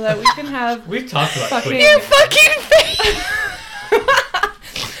here so that we can have We've talked about fucking. quitting. Your fucking face.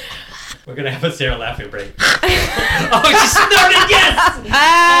 We're gonna have a Sarah laughing break. Oh, she snorted. Yes.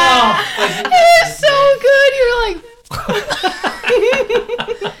 It was so good. You're like.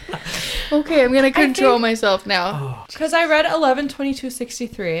 Okay, I'm gonna control myself now. Because I read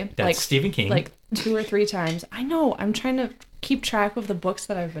 11/22/63. That's Stephen King. Like 2 or 3 times. I know. I'm trying to keep track of the books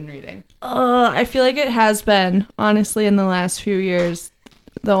that I've been reading. I feel like it has been, honestly, in the last few years,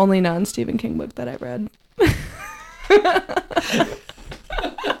 the only non-Stephen King book that I've read. Well,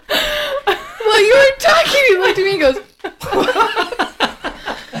 you were talking, he looked at me and goes,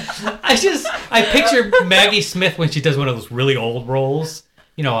 I picture Maggie Smith when she does one of those really old roles.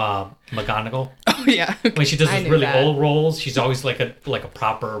 You know, McGonagall. oh yeah. When she does I those knew really that. old roles, she's always like a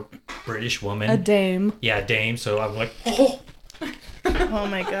proper British woman. A dame. Yeah, dame. So I'm like, oh. Oh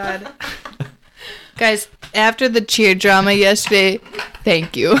my god. Guys, after the cheer drama yesterday,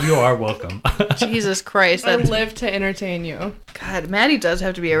 thank you. You are welcome. Jesus Christ. I That's, live to entertain you. God, Maddie does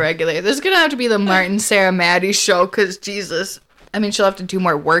have to be a regular. This is going to have to be the Martin, Sarah, Maddie show because, Jesus. I mean, she'll have to do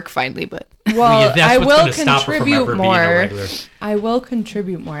more work finally, but... Well, That's I what's will gonna stop her from contribute ever being a more. regular. I will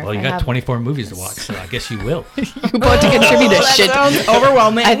contribute more. Well, you got 24 movies to watch, so I guess you will. You're about to contribute a shit.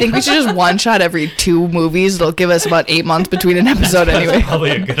 overwhelming. I think we should just one-shot every 2 movies. It'll give us about 8 months between an episode anyway. That's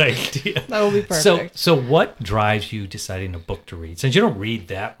probably a good idea. That will be perfect. So what drives you deciding a book to read? Since you don't read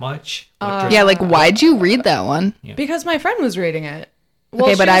that much. what drives- Yeah, like, why'd you read that one? Because my friend was reading it. Well,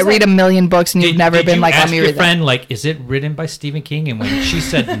 Okay, she but was I read like- a million books and you've never did been you like, let ask me your read that. friend, like, is it written by Stephen King? And when she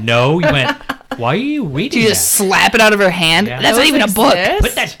said no, you went, why are you reading You that? just slap it out of her hand? Yeah. That's not Those even a book. exist?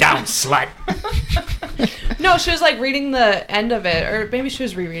 Put that down, slut. No, she was like reading the end of it, or maybe she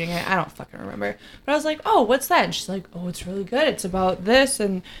was rereading it. I don't fucking remember. But I was like, oh, what's that? And she's like, oh, it's really good. It's about this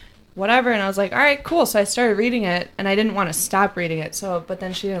and whatever. And I was like, all right, cool. So I started reading it, and I didn't want to stop reading it. But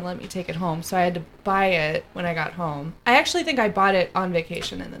then she didn't let me take it home, so I had to buy it when I got home. I actually think I bought it on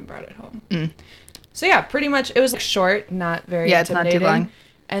vacation and then brought it home. So yeah, pretty much it was like short, not very Yeah, it's not too intimidating. long.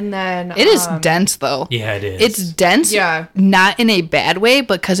 And then It is dense, though. Yeah, it is. It's dense, Yeah. not in a bad way,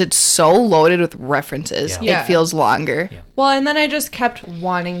 because it's so loaded with references. Yeah. It feels longer. Yeah. Well, and then I just kept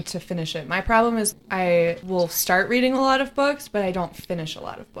wanting to finish it. My problem is I will start reading a lot of books, but I don't finish a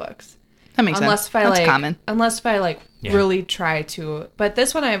lot of books. That makes Unless sense. if I That's like, common. unless if I like Yeah. really try to. But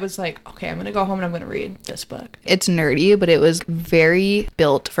this one I was like, okay, I'm gonna go home and I'm gonna read this book. It's nerdy, but it was very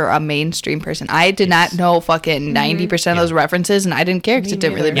built for a mainstream person. I did not know fucking 90% of those references, and I didn't care because Me it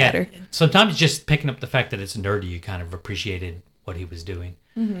didn't really neither. matter. Sometimes just picking up the fact that it's nerdy, you kind of appreciated what he was doing.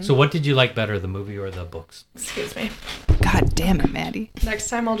 Mm-hmm. So what did you like better, the movie or the books? Excuse me. God damn it, Maddie. Next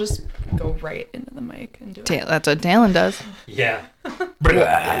time I'll just go right into the mic and do it. That's what Dalen does. Yeah.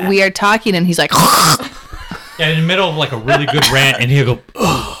 We are talking, and he's like, Yeah, in the middle of like a really good rant, and he'll go,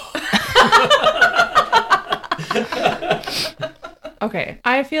 Okay,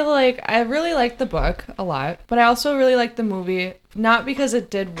 I feel like I really liked the book a lot, but I also really liked the movie. Not because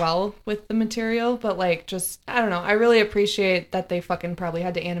it did well with the material, but like just, I don't know. I really appreciate that they fucking probably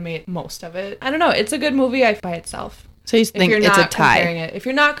had to animate most of it. I don't know. It's a good movie by itself. so you If think you're it's not a tie. comparing it, if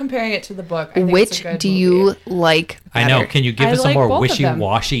you're not comparing it to the book, I think it's Which a good do movie. you like I know. better? Can you give I us a like more both of them.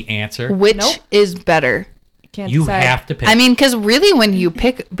 wishy-washy answer? Which Nope. is better? Can't You decide. have to pick. I mean, because really, when you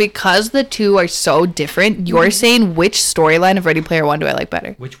pick, because the two are so different, you're saying which storyline of Ready Player One do I like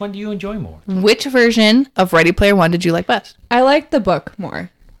better? Which one do you enjoy more? Which version of Ready Player One did you like best? I liked the book more.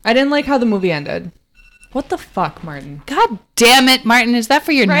 I didn't like how the movie ended. What the fuck, Martin? God damn it, Martin! Is that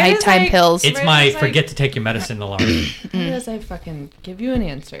for your Right, it's nighttime like- pills? It's Right, my it's like- forget to take your medicine alarm. As I fucking give you an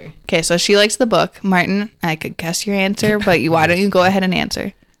answer. Okay, so she likes the book, Martin. I could guess your answer, but why don't you go ahead and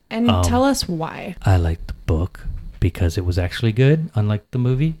answer? And tell us why. I like the book because it was actually good, unlike the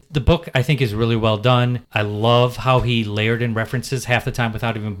movie. The book, I think, is really well done. I love how he layered in references half the time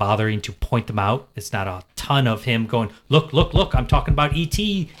without even bothering to point them out. It's not a ton of him going, look, look, look, I'm talking about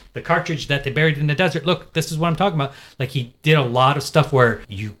E.T., the cartridge that they buried in the desert. Look, this is what I'm talking about. Like, he did a lot of stuff where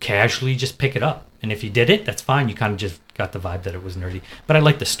you casually just pick it up. And if you did it, that's fine. You kind of just got the vibe that it was nerdy. But I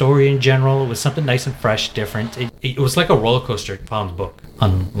like the story in general. It was something nice and fresh, different. It was like a roller coaster Pound's book,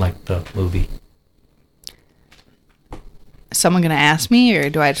 unlike the movie. Is someone gonna ask me, or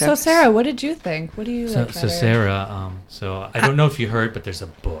do I? So, Sarah, what did you think? What do you like So better? Sarah, so I don't know if you heard, but there's a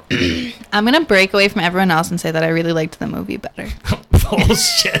book. I'm gonna break away from everyone else and say that I really liked the movie better.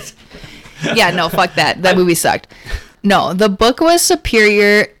 Bullshit. Yeah, no, fuck that. That movie sucked. No, the book was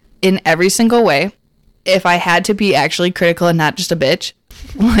superior in every single way. If I had to be actually critical and not just a bitch,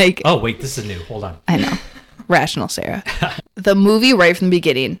 like Oh wait, this is new. Hold on. I know. Rational Sarah. The movie right from the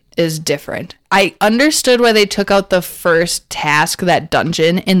beginning is different. I understood why they took out the first task, that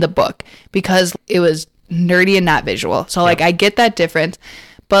dungeon, in the book, because it was nerdy and not visual. So like I get that difference.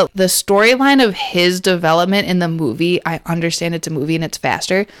 But the storyline of his development in the movie, I understand it's a movie and it's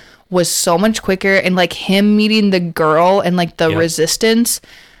faster, was so much quicker. And like him meeting the girl and like the Yep. resistance,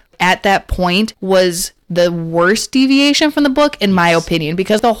 at that point was the worst deviation from the book, in my opinion,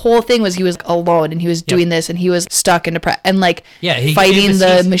 because the whole thing was he was alone and he was doing this and he was stuck in depression and like fighting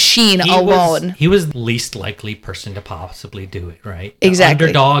the machine alone. He was the least likely person to possibly do it, right? Exactly. The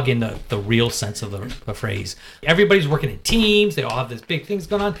underdog in the real sense of the phrase. Everybody's working in teams. They all have this big things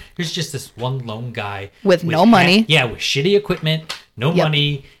going on. Here's just this one lone guy with no money. With shitty equipment, no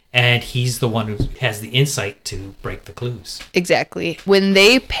money. And he's the one who has the insight to break the clues. Exactly. When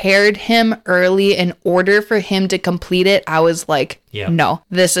they paired him early in order for him to complete it, I was like, no,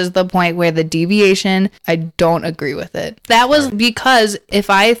 this is the point where the deviation, I don't agree with it. That was because if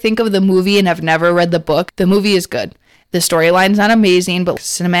I think of the movie and I've never read the book, the movie is good. The storyline's not amazing, but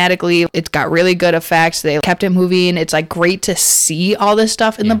cinematically, it's got really good effects. They kept it moving. It's like great to see all this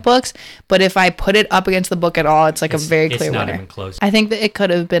stuff in the books. But if I put it up against the book at all, it's like a very clear winner. It's not even close. I think that it could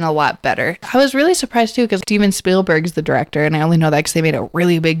have been a lot better. I was really surprised too because Steven Spielberg's the director, and I only know that because they made a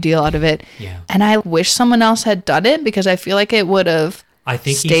really big deal out of it. Yeah. And I wish someone else had done it because I feel like it would have. I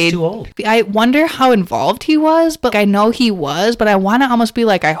think he's too old. I wonder how involved he was, but I know he was, but I want to almost be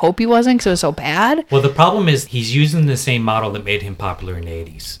like, I hope he wasn't because it was so bad. Well, the problem is he's using the same model that made him popular in the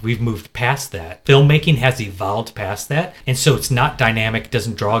 80s. We've moved past that. Filmmaking has evolved past that, and so it's not dynamic,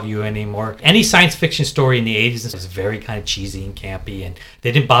 doesn't draw you anymore. Any science fiction story in the 80s was very kind of cheesy and campy, and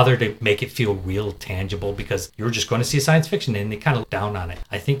they didn't bother to make it feel real tangible because you were just going to see a science fiction, and they kind of looked down on it.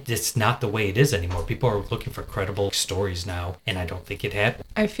 I think it's not the way it is anymore. People are looking for credible stories now, and I don't think it happened.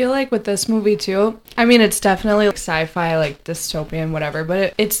 I feel like with this movie too, I mean, it's definitely like sci-fi, like dystopian, whatever,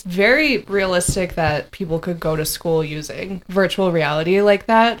 but it's very realistic that people could go to school using virtual reality like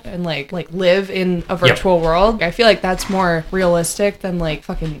that and like live in a virtual world. I feel like that's more realistic than like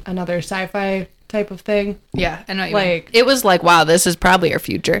fucking another sci-fi type of thing. Yeah, I know what you mean. It was like, wow, this is probably our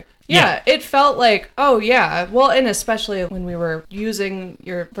future. Yeah, it felt like, oh yeah. Well, and especially when we were using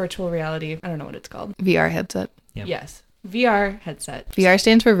your virtual reality, I don't know what it's called. VR headset. Yep. Yes. VR headset. VR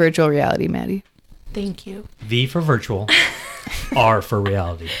stands for virtual reality, Maddie. Thank you. V for virtual, R for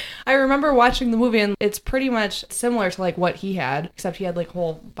reality. I remember watching the movie and it's pretty much similar to like what he had, except he had like a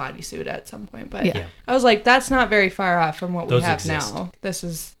whole bodysuit at some point. But I was like, that's not very far off from what we have now.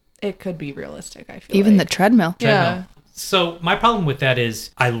 It could be realistic, I feel Even like. the treadmill. Yeah. So my problem with that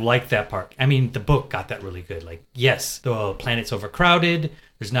is I like that part. I mean, the book got that really good. Like, yes, the planet's overcrowded.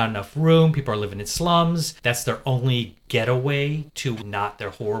 There's not enough room. People are living in slums. That's their only getaway to not their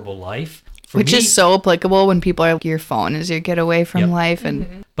horrible life. Which is so applicable when people are like, your phone is your getaway from life.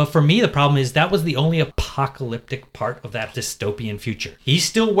 And But for me, the problem is that was the only apocalyptic part of that dystopian future. He's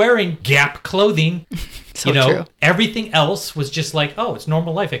still wearing Gap clothing. So true. Everything else was just like, oh, it's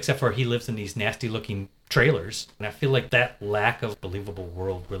normal life, except for he lives in these nasty looking trailers. And I feel like that lack of believable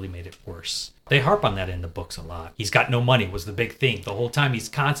world really made it worse. They harp on that in the books a lot. He's got no money was the big thing. The whole time he's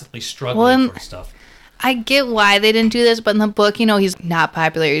constantly struggling for stuff. I get why they didn't do this, but in the book, he's not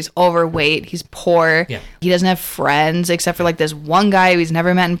popular. He's overweight. He's poor. Yeah. He doesn't have friends except for like this one guy who he's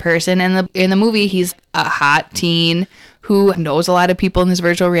never met in person. And in the movie, he's a hot teen who knows a lot of people in this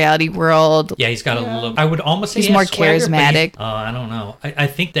virtual reality world. Yeah, he's got a little, I would almost say he's more swagger, charismatic. I don't know. I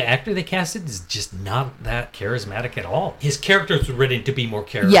think the actor they casted is just not that charismatic at all. His character's written to be more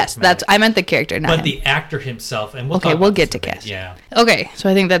charismatic. Yes, I meant the character, not But him. the actor himself, and we'll get to cast. Yeah. Okay, so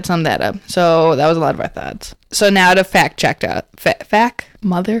I think that summed that up. So that was a lot of our thoughts. So now to fact check out.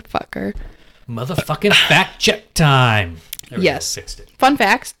 Motherfucking fact check time. There we yes. go, fixed it. Fun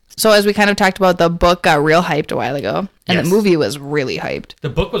facts. So as we kind of talked about, the book got real hyped a while ago, and the movie was really hyped. The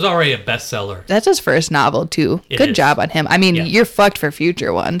book was already a bestseller. That's his first novel, too. Good job on him. I mean, you're fucked for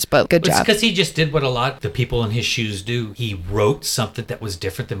future ones, but good job. It's because he just did what a lot of the people in his shoes do. He wrote something that was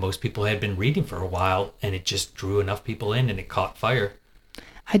different than most people had been reading for a while, and it just drew enough people in, and it caught fire.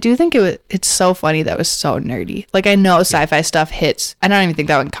 I do think it's so funny that it was so nerdy. Like, I know sci-fi stuff hits. I don't even think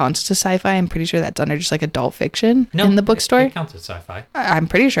that one counts as sci-fi. I'm pretty sure that's under just like adult fiction in the bookstore. It counts as sci-fi. I'm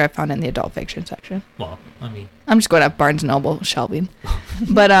pretty sure I found it in the adult fiction section. Well, I mean, I'm just going to Barnes & Noble shelving.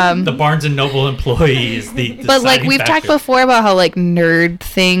 But the Barnes & Noble employee is the but like we've talked before about how like nerd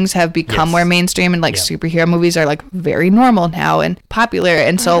things have become more mainstream, and like superhero movies are like very normal now and popular,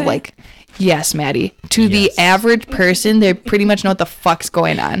 and so like yes, Maddie, to the average person, they pretty much know what the fuck's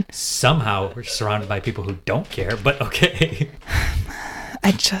going on. Somehow we're surrounded by people who don't care, but okay.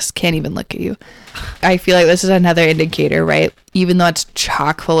 I just can't even look at you. I feel like this is another indicator, right? Even though it's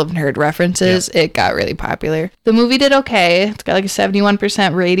chock full of nerd references, it got really popular. The movie did okay. It's got like a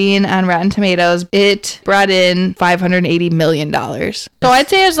 71% rating on Rotten Tomatoes. It brought in $580 million. So I'd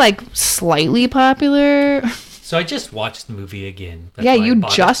say it's like slightly popular. So I just watched the movie again. That's Yeah, why I you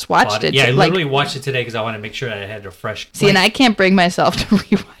bought just watched it, Yeah, I like- literally watched it today because I wanted to make sure I had a fresh. See, and I can't bring myself to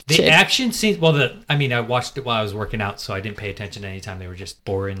rewatch The it. action scenes, well, I watched it while I was working out, so I didn't pay attention to any time they were just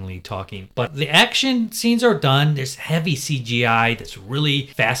boringly talking. But the action scenes are done. There's heavy CGI that's really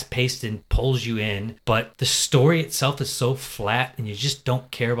fast-paced and pulls you in. But the story itself is so flat, and you just don't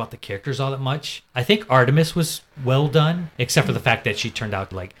care about the characters all that much. I think Artemis was well done, except for the fact that she turned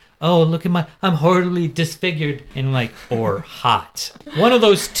out like, oh, look at I'm horribly disfigured, and like, or hot. One of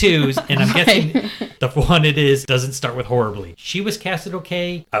those twos, and I'm guessing the one it is doesn't start with horribly. She was casted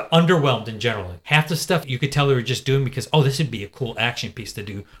okay, underwhelmed in general. Half the stuff you could tell they were just doing because, oh, this would be a cool action piece to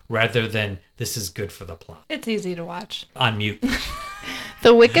do, rather than this is good for the plot. It's easy to watch. On mute.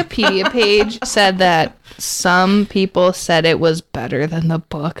 The Wikipedia page said that some people said it was better than the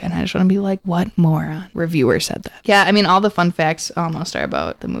book, and I just want to be like, what moron? Reviewer said that. Yeah, I mean, all the fun facts almost are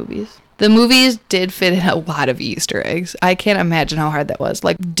about the movies. The movies did fit in a lot of Easter eggs. I can't imagine how hard that was.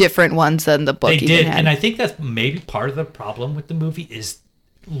 Like, different ones than the book They even did, had. and I think that's maybe part of the problem with the movie is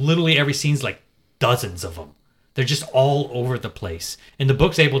literally every scene's like dozens of them. They're just all over the place. And the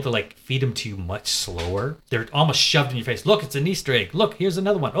book's able to like feed them to you much slower. They're almost shoved in your face. Look, it's an Easter egg. Look, here's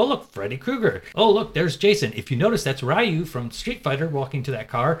another one. Oh, look, Freddy Krueger. Oh, look, there's Jason. If you notice, that's Ryu from Street Fighter walking to that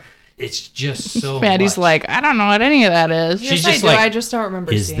car. It's just so Maddie's much. like, I don't know what any of that is. She's Yes, I just do. like, I just don't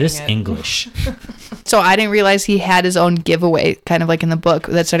remember is seeing this it. English? So I didn't realize he had his own giveaway, kind of like in the book,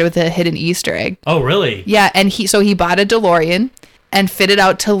 that started with a hidden Easter egg. Oh, really? Yeah, and he bought a DeLorean and fit it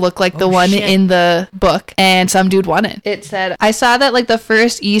out to look like the Oh, one shit. in the book, and some dude won it. It said, I saw that like the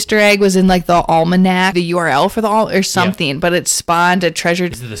first Easter egg was in like the almanac, the URL for the or something, but it spawned a treasure.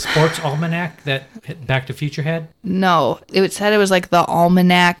 Is it the sports almanac that Back to Future had? No, it said it was like the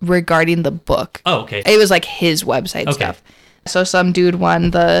almanac regarding the book. Oh, okay. It was like his website Okay. stuff. So some dude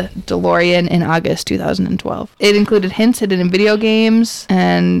won the DeLorean in August 2012. It included hints hidden in video games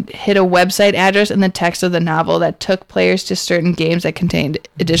and hid a website address in the text of the novel that took players to certain games that contained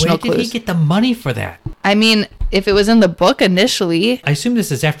additional Where did clues. he get the money for that? I mean, if it was in the book initially, I assume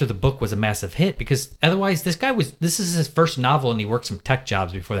this is after the book was a massive hit because otherwise this is his first novel and he worked some tech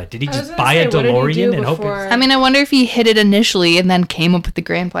jobs before that. Did he I was just gonna buy say, a what did he DeLorean do and hope before- it's... I mean, I wonder if he hid it initially and then came up with the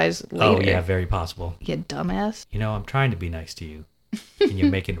grand prize later. Oh, yeah, very possible. You dumbass. You know, I'm trying to be nice to you and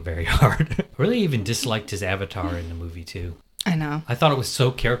you're making it very hard. I really even disliked his avatar in the movie too. I know. I thought it was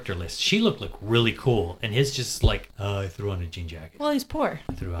so characterless. She looked like really cool and his just like, oh, I threw on a jean jacket. Well, he's poor.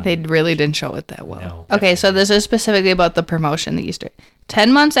 I threw on They really didn't show it that well. No, Okay, so this is specifically about the promotion, the Easter.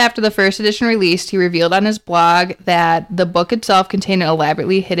 10 months after the first edition released, he revealed on his blog that the book itself contained an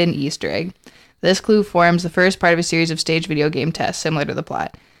elaborately hidden Easter egg. This clue forms the first part of a series of staged video game tests similar to the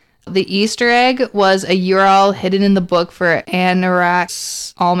plot. The Easter egg was a URL hidden in the book for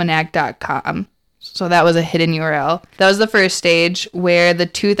anoraksalmanac.com. So that was a hidden URL. That was the first stage where the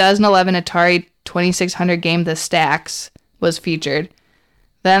 2011 Atari 2600 game The Stacks was featured.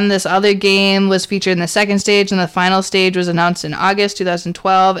 Then this other game was featured in the second stage, and the final stage was announced in August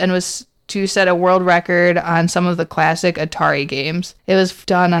 2012 and was to set a world record on some of the classic Atari games. It was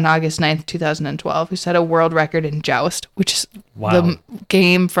done on August 9th, 2012. Who set a world record in Joust, which is Wow. the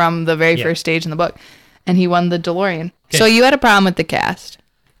game from the very Yeah. first stage in the book. And he won the DeLorean. Okay. So you had a problem with the cast,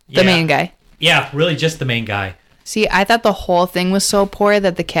 the Yeah. main guy. Yeah, really just the main guy. See, I thought the whole thing was so poor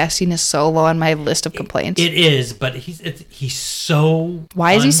that the casting is so low on my list of complaints. It is, but he's so...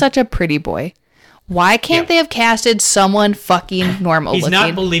 Why is he such a pretty boy? Why can't Yeah. they have casted someone fucking normal He's looking?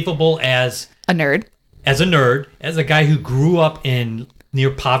 not believable as A nerd. a nerd, as a guy who grew up in near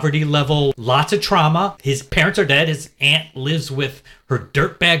poverty level, lots of trauma. His parents are dead. His aunt lives with her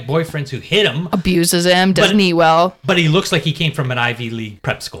dirtbag boyfriends who hit him. Abuses him, doesn't eat well. But he looks like he came from an Ivy League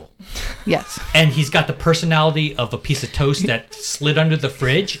prep school. Yes. And he's got the personality of a piece of toast that slid under the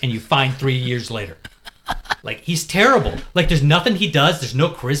fridge and you find 3 years later. Like, he's terrible. Like, there's nothing he does. There's no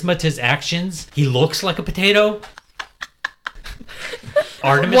charisma to his actions. He looks like a potato.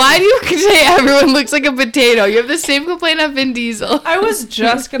 Artemis. Why do you say everyone looks like a potato? You have the same complaint of Vin Diesel. I was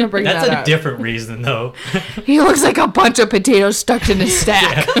just gonna bring That's that a up. different reason, though. He looks like a bunch of potatoes stuck in a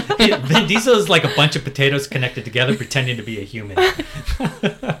stack. Vin Diesel is like a bunch of potatoes connected together pretending to be a human.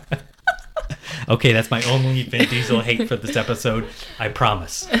 Okay, that's my only Vin Diesel hate for this episode. I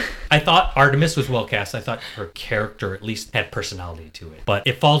promise. I thought Artemis was well cast. I thought her character at least had personality to it. But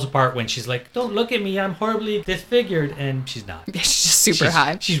it falls apart when she's like, don't look at me, I'm horribly disfigured. And she's not. She's just super she's,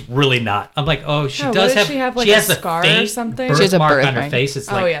 high. She's really not. I'm like, oh, she Yeah, what does does she have, like, she a has scar or faint something? She has a birthmark on her birthmark. face. It's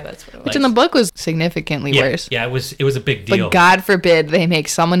Oh like, yeah, that's what it was. Which in the book was significantly yeah, worse. yeah, it was a big deal. But God forbid they make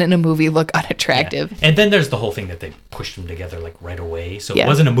someone in a movie look unattractive. Yeah. And then there's the whole thing that they pushed them together like right away. So Yeah. it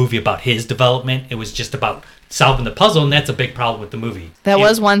wasn't a movie about his development. It was just about solving the puzzle, and that's a big problem with the movie. That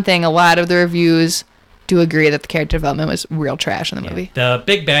was one thing. A lot of the reviews do agree that the character development was real trash in the movie. The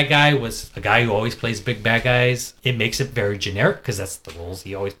big bad guy was a guy who always plays big bad guys. It makes it very generic because that's the roles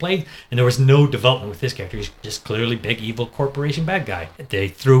he always played. And there was no development with this character. He's just clearly big evil corporation bad guy. They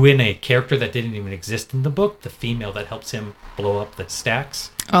threw in a character that didn't even exist in the book, the female that helps him blow up the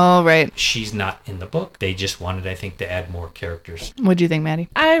stacks. Oh, right. She's not in the book. They just wanted, I think, to add more characters. What do you think, Maddie?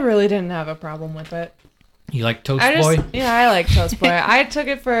 I really didn't have a problem with it. You like Toast Boy? Yeah, I like Toast Boy. I took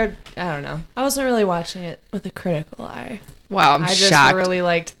it for, I don't know. I wasn't really watching it with a critical eye. Wow, I'm I just shocked. really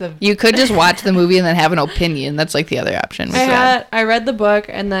liked the... You could just watch the movie and then have an opinion. That's like the other option. I read the book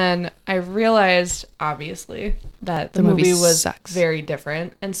and then I realized, obviously, that the movie was sucks. very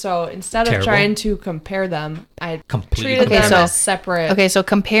different. And so instead of Terrible. trying to compare them, I Completely treated them compare. as separate. Okay, so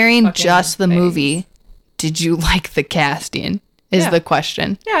comparing fucking just the things. movie, did you like the casting? Is Yeah. the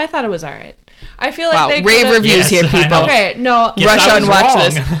question. Yeah, I thought it was all right. I feel like Wow, they rave could've- reviews Yes, here, I people. know. Okay, no. Yes, Rush I on was watch wrong.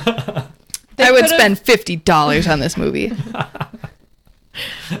 this. they I would could've- spend $50 on this movie.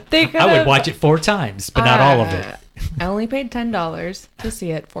 They I would watch it 4 times, but not all of it. I only paid $10 to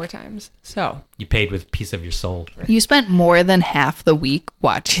see it 4 times. So You paid with a piece of your soul. You spent more than half the week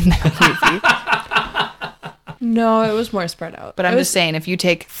watching that movie. no, it was more spread out. But I'm It was- just saying, if you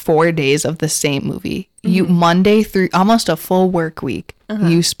take 4 days of the same movie, you Monday through almost a full work week,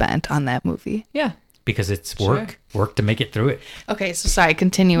 you spent on that movie. Yeah. Because it's work. Work to make it through it. Okay, so sorry,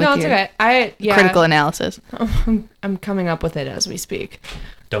 continue with No, it's your okay. critical analysis. I'm coming up with it as we speak.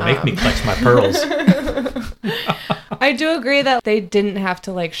 Don't make me clutch my pearls. I do agree that they didn't have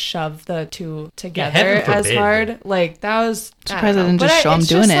to like shove the two together heaven as forbid. hard. Like that was Surprised I they don't didn't know. just But show 'em it's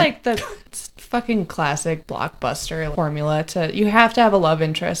doing just it. like the fucking classic blockbuster formula to you have to have a love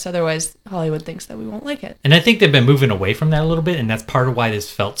interest, otherwise Hollywood thinks that we won't like it. And I think they've been moving away from that a little bit, and that's part of why this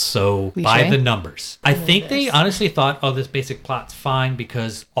felt so Cliche? by the numbers. I think they this. honestly thought, oh, this basic plot's fine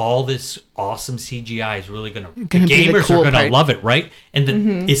because all this awesome CGI is really going to... The Gonna be the gamers cool are going to part. love it, right?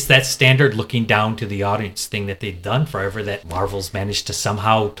 And it's that standard looking down to the audience thing that they've done forever that Marvel's managed to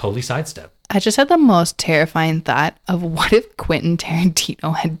somehow totally sidestep. I just had the most terrifying thought of what if Quentin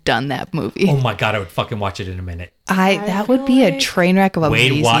Tarantino had done that movie. Oh my God, I would fucking watch it in a minute. That would feel be a like train wreck of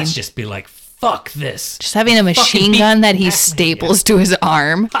amazing. Wade Watts just be like, fuck this. Just having a machine beat gun that he Pac-Man, staples to his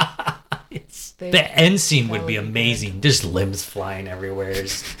arm. The end scene would be amazing. There's limbs flying everywhere.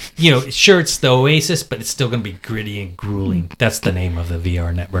 Sure, it's the Oasis, but it's still going to be gritty and grueling. That's the name of the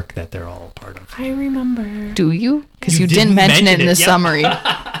VR network that they're all part of. I remember. Do you? Because You you didn't didn't mention it mention in the it, yep. summary.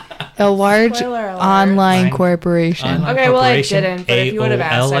 A large Spoiler alert. online Right. corporation. Online Okay, well, I corporation, didn't, but if you would have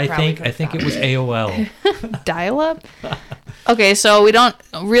asked, AOL, I probably I think it was AOL. Dial up? Okay, so we don't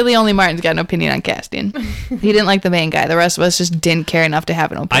really, only Martin's got an opinion on casting. He didn't like the main guy. The rest of us just didn't care enough to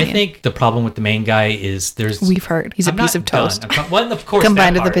have an I opinion. think the problem with the main guy is We've heard. He's a I'm piece not of toast. done. Well, of course,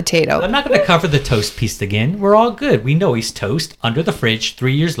 Combined that with the part. potato. I'm not going to cover the toast piece again. We're all good. We know he's toast under the fridge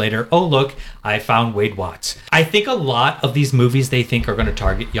 3 years later. Oh, look, I found Wade Watts. I think a lot of these movies they think are going to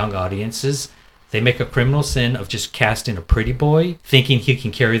target young audiences. They make a criminal sin of just casting a pretty boy, thinking he can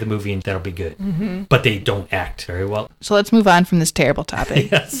carry the movie and that'll be good. But they don't act very well. So let's move on from this terrible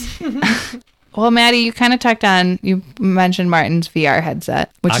topic. Yes. Well, Maddie, you kind of you mentioned Martin's VR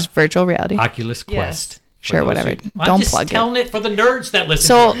headset, which is virtual reality. Oculus Quest. Yes. For Sure, those whatever. I'm Don't just plug it. telling it for the nerds that listen.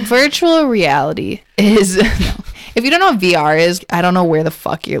 So to it. virtual reality is, no. If you don't know what VR is, I don't know where the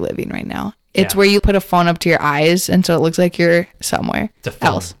fuck you're living right now. It's Yeah. where you put a phone up to your eyes and so it looks like you're somewhere It's a phone.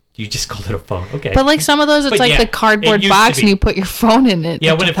 else. You just called it a phone. Okay. But like some of those, it's But like yeah, the it cardboard used to box and be. you put your phone in it.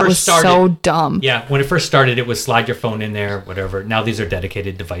 Yeah, I when it thought that first was started. so dumb. Yeah, when it first started, it was slide your phone in there, whatever. Now these are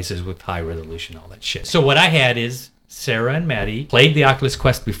dedicated devices with high resolution, all that shit. So what I had is Sarah and Maddie played the Oculus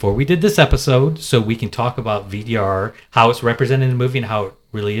Quest before we did this episode, so we can talk about VDR, how it's represented in the movie, and how it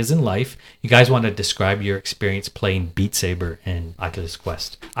really is in life. You guys want to describe your experience playing Beat Saber and Oculus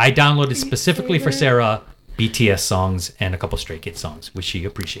Quest. I downloaded specifically for Sarah BTS songs and a couple Stray Kids songs, which she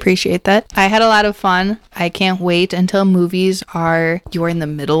appreciated. Appreciate that. I had a lot of fun. I can't wait until you're in the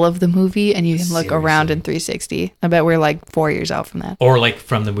middle of the movie and you can look around in 360. I bet we're like 4 years out from that. Or like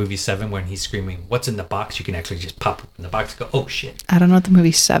from the movie 7 when he's screaming, "What's in the box?" You can actually just pop in the box and go, "Oh shit." I don't know what the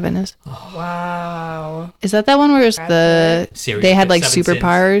movie 7 is. Wow. Is that one where it's Series they had of like Seven Sins.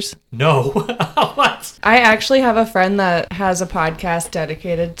 superpowers? No. What? I actually have a friend that has a podcast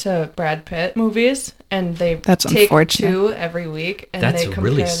dedicated to Brad Pitt movies, and they That's take unfortunate. 2 every week, and That's they compare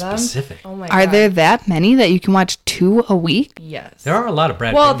really them. specific. Oh my Are god! there that many that you can watch 2 a week? Yes. There are a lot of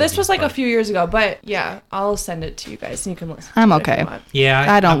Brad Well, Pitt this movies, was like a but- few years ago, but yeah, I'll send it to you guys, and you can listen. I'm to it if okay. you want.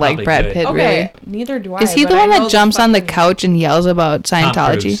 Yeah, I don't I'm like probably Brad good. Pitt. Okay, Really? neither do I. Is he but the I one know that jumps on the fucking- couch and yells about Tom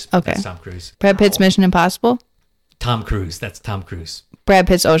Scientology? Cruise. Okay. That's Tom Cruise. Brad Pitt's Mission Impossible. Tom Cruise. That's Tom Cruise. Brad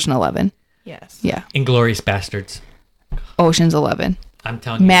Pitt's Ocean 11. Yes. Yeah. Inglorious Bastards. Ocean's 11. I'm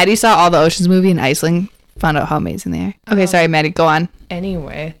telling you. Maddie saw all the Ocean's movie in Iceland. Found out how amazing they are. Okay, sorry, Maddie. Go on.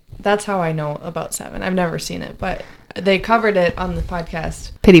 Anyway, that's how I know about Seven. I've never seen it, but they covered it on the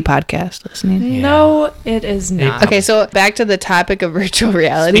podcast. Pity podcast listening. Yeah. No, it is not. Okay, so back to the topic of virtual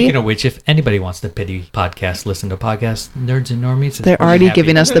reality. Speaking of which, if anybody wants the pity podcast, listen to podcast Nerds and Normies. They're we'll be already happy.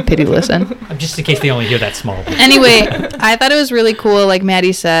 giving us the pity listen. Just in case they only hear that small bit. Anyway, I thought it was really cool. Like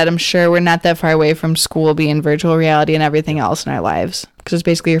Maddie said, I'm sure we're not that far away from school being virtual reality and everything else in our lives. Because it's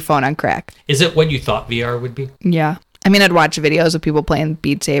basically your phone on crack. Is it what you thought VR would be? Yeah. I mean, I'd watch videos of people playing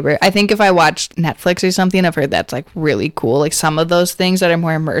Beat Saber. I think if I watched Netflix or something, I've heard that's like really cool. Like some of those things that are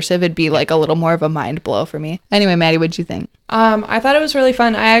more immersive, it'd be like a little more of a mind blow for me. Anyway, Maddie, what'd you think? I thought it was really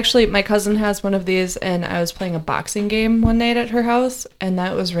fun. My cousin has one of these, and I was playing a boxing game one night at her house, and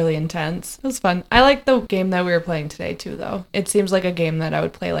that was really intense. It was fun. I like the game that we were playing today too, though. It seems like a game that I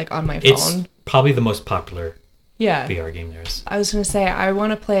would play like on my phone. It's probably the most popular Yeah. VR game there is. I was gonna say I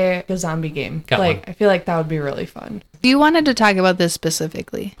want to play a zombie game. Got like one. I feel like that would be really fun. You wanted to talk about this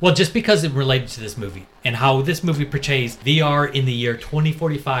specifically. Well, just because it related to this movie and how this movie portrays VR in the year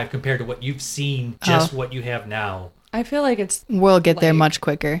 2045 compared to what you've seen, just what you have now. I feel like it's We'll get there Like- much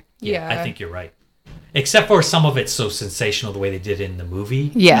quicker. yeah. I think you're right. Except for some of it's so sensational the way they did it in the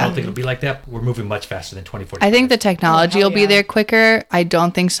movie. Yeah. I don't think it'll be like that. We're moving much faster than 2045. I think the technology Oh, hell will be yeah. there quicker. I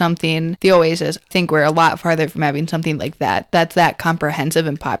don't think something, the Oasis, I think we're a lot farther from having something like that. That's that comprehensive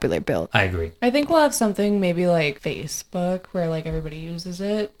and popular built. I agree. I think we'll have something maybe like Facebook where like everybody uses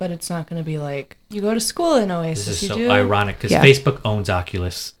it, but it's not gonna be like you go to school in Oasis. This is you so do. ironic because Yeah. Facebook owns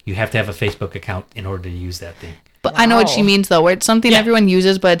Oculus. You have to have a Facebook account in order to use that thing. But I know what Wow. she means though, where it's something Yeah. everyone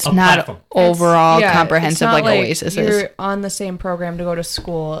uses, but it's A not platform. overall Yeah, comprehensive it's not like Oasis is. You're on the same program to go to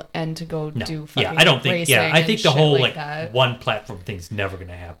school and to go No. do fucking Yeah, I don't think. racing Yeah, I and think the shit whole like like that. one platform thing's never going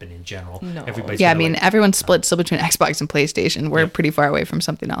to happen in general. No. Everybody's Yeah, I gonna, mean, like- everyone's split still between Xbox and PlayStation. We're pretty far away from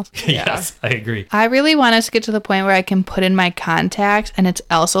something else. yes, I agree. I really want us to get to the point where I can put in my contacts and it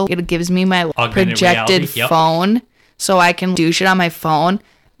gives me my Augmented projected reality, yep. phone so I can do shit on my phone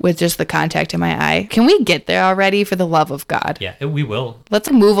with just the contact in my eye. Can we get there already, for the love of God? Yeah, we will.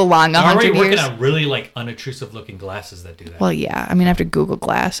 Let's move along I'm already 100 working years. on really like unobtrusive looking glasses that do that. Well, yeah. I mean, after Google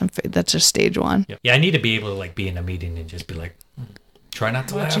Glass, that's just stage one. Yep. Yeah, I need to be able to like be in a meeting and just be like, try not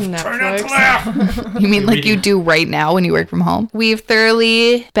to laugh. Watching Try not to Netflix. laugh. You mean like reading- you do right now when you work from home? We've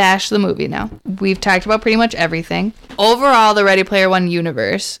thoroughly bashed the movie now. We've talked about pretty much everything. Overall, the Ready Player One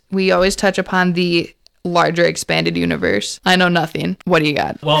universe, we always touch upon the larger expanded universe. I know nothing. What do you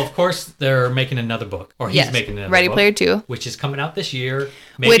got? Well, of course, they're making another book, or he's Yes, making another Ready book, Player 2. which is coming out this year.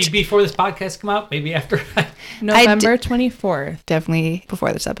 Maybe Which- before this podcast come out, maybe after. November 24th. Definitely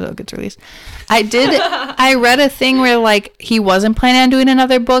before this episode gets released. I read a thing where like he wasn't planning on doing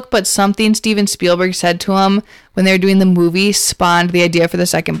another book, but something Steven Spielberg said to him when they were doing the movie spawned the idea for the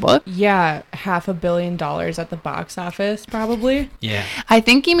second book. Yeah, $500 million at the box office, probably. yeah. I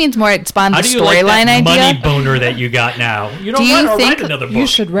think he means more it spawned How the do you like storyline that idea. money boner that you got now? You don't Do you want to think write another book. You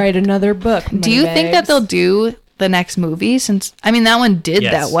should write another book. Do you think that they'll do the next movie? Since I mean that one did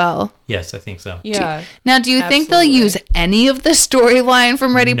Yes. that well. Yes, I think so. Yeah. Now, do you think they'll Absolutely. use any of the storyline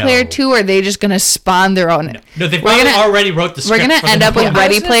from Ready No. Player 2, or are they just gonna spawn their own? No, they We're probably gonna- already wrote the We're script. gonna for the end up with movie.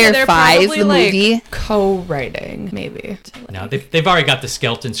 Ready I was gonna say Player they're 5, probably, the like, movie. co-writing, maybe. No, they've already got the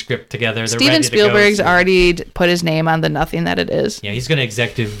skeleton script together. They're Steven ready to go, Spielberg's so- already put his name on the nothing that it is. Yeah, he's going to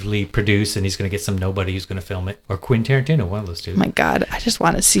executively produce, and he's going to get some nobody who's going to film it, or Quentin Tarantino, one of those two. Oh my God, I just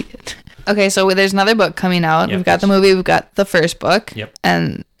want to see it. Okay, so there's another book coming out. Yep. We've got the movie, we've got the first book. Yep.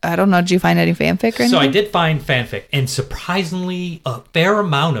 And I don't know, did you find any fanfic or anything? So I did find fanfic, and surprisingly, a fair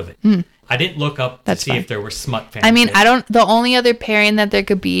amount of it. I didn't look up to That's see fine. if there were smut fanfic. I mean, the only other pairing that there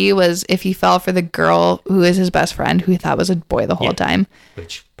could be was if he fell for the girl who is his best friend, who he thought was a boy the whole Yeah. time.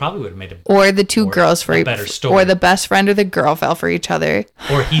 Which probably would have made a... Or the two Or girls a better story. or the best friend or the girl fell for each other.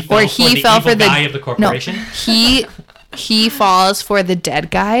 Or he fell Or for he the fell evil for the guy of the corporation. No, he falls for the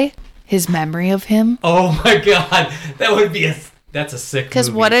dead guy, his memory of him. Oh my god, that would be that's a sick Because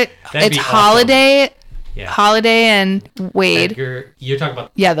movie. That'd it's be awesome. Holiday, Yeah. Holiday and Wade. You're talking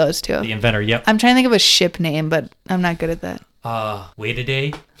about Yeah, those two. the inventor, yep. I'm trying to think of a ship name, but I'm not good at that. Wait a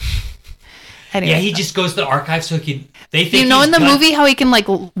day. Anyway. Yeah, he just goes to the archive so he can. They think You know, he's in the got- movie, how he can like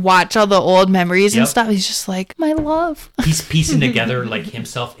watch all the old memories and Yep. stuff. He's just like, my love. He's piecing together like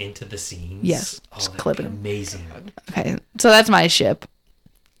himself into the scenes. Yes, oh, just that'd clipping be him. amazing. Okay, so that's my ship.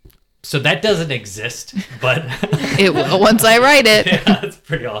 So that doesn't exist, but It will once I write it. yeah, that's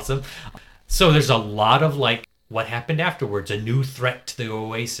pretty awesome. So there's a lot of like what happened afterwards, a new threat to the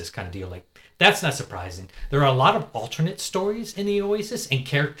Oasis kind of deal. Like that's not surprising. There are a lot of alternate stories in the Oasis and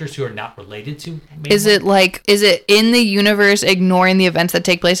characters who are not related to. Is it in the universe ignoring the events that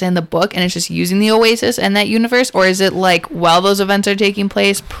take place in the book and it's just using the Oasis and that universe? Or is it like while those events are taking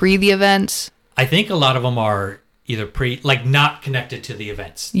place, pre the events? I think a lot of them are either not connected to the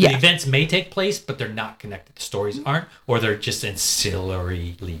events. Yeah. The events may take place, but they're not connected. The stories aren't, or they're just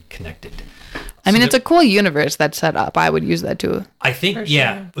ancillarily connected. I mean, So it's a cool universe that's set up. I would use that too. I think, For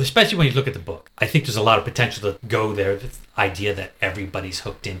yeah, especially when you look at the book. I think there's a lot of potential to go there. The idea that everybody's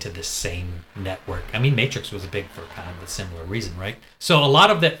hooked into the same network. I mean, Matrix was big for kind of a similar reason, right? So a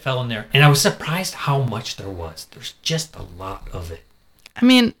lot of that fell in there. And I was surprised how much there was. There's just a lot of it. I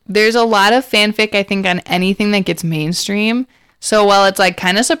mean, there's a lot of fanfic, I think, on anything that gets mainstream. So while it's like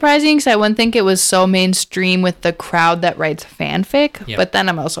kind of surprising because I wouldn't think it was so mainstream with the crowd that writes fanfic, Yep. but then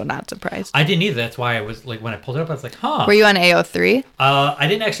I'm also not surprised. I didn't either. That's why I was like, when I pulled it up, I was like, huh. Were you on AO3? I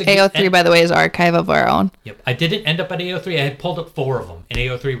didn't actually get- AO3, by the way, is archive of our own. Yep, I didn't end up at AO3. I had pulled up 4 of them, and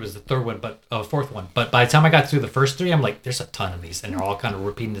AO3 was the third one, but fourth one. But by the time I got through the first 3, I'm like, there's a ton of these, and they're all kind of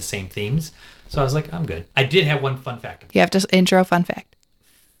repeating the same themes. So I was like, I'm good. I did have one fun fact. You have to intro fun fact.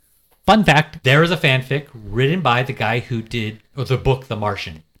 Fun fact: there is a fanfic written by the guy who did the book The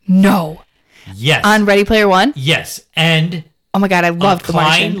Martian. No. Yes, On Ready Player One? yes, and Oh my God, I loved The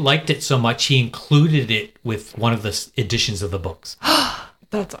Klein Martian. liked it so much he included it with one of the editions of the books,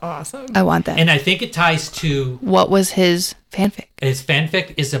 That's awesome. I want that. and I think it ties to What was his fanfic? his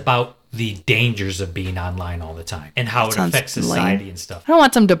fanfic is about the dangers of being online all the time and how it Sounds affects lame. society and stuff. I don't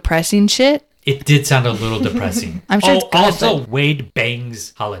want some depressing shit. It did sound a little depressing. I'm sure it's good, also but- Wade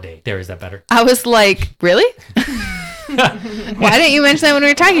bangs Holiday. There, is that better? I was like, really? Why didn't you mention that when we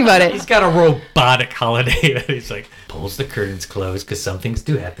were talking about it? He's got a robotic Holiday that he's like pulls the curtains closed because some things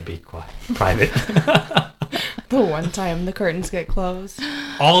do have to be quiet, private. The one time the curtains get closed.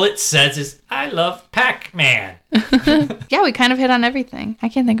 All it says is "I love Pac-Man." Yeah, we kind of hit on everything. I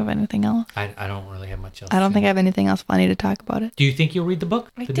can't think of anything else. I don't really have much else. I don't to think I say. have anything else funny to talk about it. Do you think you'll read the book?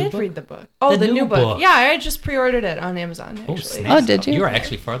 I The new did book? read the book. Oh, The the, new new book. book. Yeah, I just pre-ordered it on Amazon, Oh, actually. snaps. Oh, did you? You're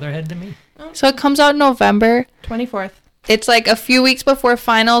actually farther ahead than me. So it comes out in November. 24th. It's like a few weeks before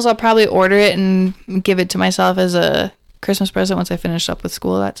finals. I'll probably order it and give it to myself as a Christmas present once I finish up with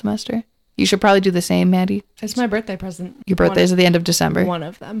school that semester. You should probably do the same, Maddie. It's my birthday present. Your birthday's at the end of December. One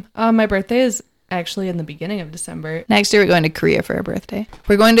of them. My birthday is actually in the beginning of December. Next year, we're going to Korea for her birthday.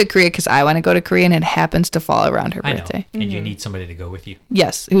 We're going to Korea because I want to go to Korea and it happens to fall around her I know, birthday. and you need somebody to go with you.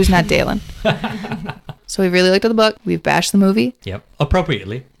 Yes, who's not Dalen. So we've really looked at the book. We've bashed the movie. Yep,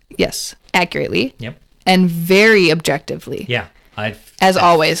 appropriately. Yes, accurately Yep, and very objectively. yeah. As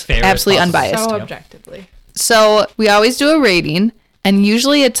always, fair as absolutely possible. unbiased. So Yep. objectively. So we always do a rating, and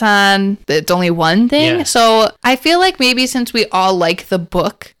usually it's only one thing. Yeah. So I feel like maybe since we all like the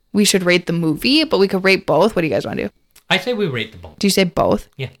book, we should rate the movie, but we could rate both. What do you guys want to do? I say we rate the book. Do you say both?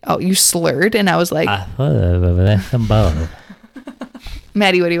 Yeah. Oh, you slurred, and I was like,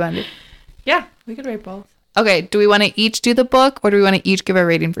 Maddie, what do you want to do? Yeah, we could rate both. Okay, do we want to each do the book, or do we want to each give a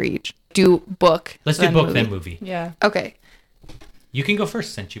rating for each? Do book. Let's do book then movie. Yeah. Okay. You can go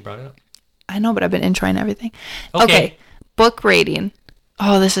first since you brought it up. I know, but I've been introing everything. Okay. Book rating.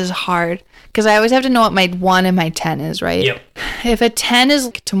 Oh, this is hard. Because I always have to know what my 1 and my 10 is, right? Yep. If a 10 is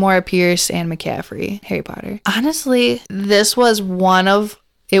Tamora Pierce and McCaffrey, Harry Potter. Honestly, this was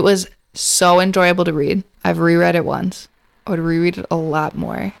it was so enjoyable to read. I've reread it once. I would reread it a lot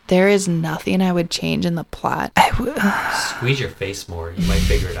more. There is nothing I would change in the plot. Squeeze your face more. You might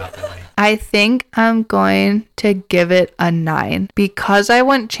figure it out that way. I think I'm going to give it a 9 because I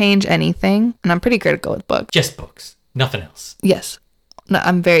wouldn't change anything. And I'm pretty critical with books. Just books. Nothing else. Yes. No,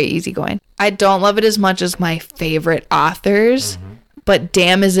 I'm very easygoing. I don't love it as much as my favorite authors, but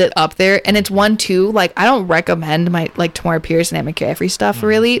damn, is it up there? And it's one, too. Like, I don't recommend my, like, Tamora Pierce and Anne McCaffrey stuff,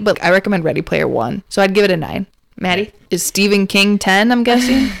 really, but I recommend Ready Player One. So I'd give it a 9. Maddie? Is Stephen King 10, I'm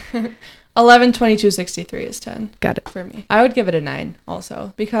guessing? 11/22/63 is 10 Got it. for me. I would give it a 9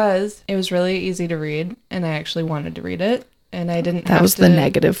 also because it was really easy to read and I actually wanted to read it. And I didn't That have was to, the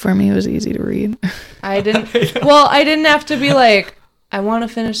negative for me. It was easy to read. I didn't have to be like, I want to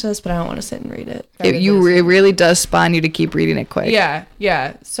finish this, but I don't want to sit and read it. It really does spawn you to keep reading it quick.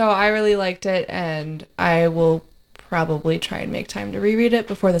 Yeah. So I really liked it, and I will probably try and make time to reread it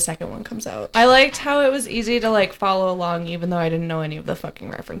before the second one comes out. I liked how it was easy to like follow along even though I didn't know any of the fucking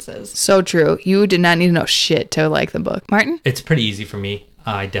references. So true. You did not need to know shit to like the book. Martin? It's pretty easy for me.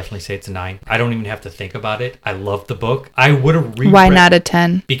 I definitely say it's a 9. I don't even have to think about it. I love the book. I would have reread. Why not a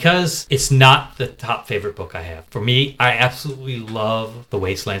 10? Because it's not the top favorite book I have. For me, I absolutely love the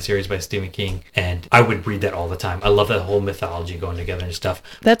Wasteland series by Stephen King, and I would read that all the time. I love that whole mythology going together and stuff.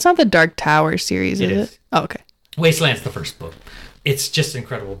 That's not the Dark Tower series, It is is. it? Oh, okay. Wasteland's the first book. It's just an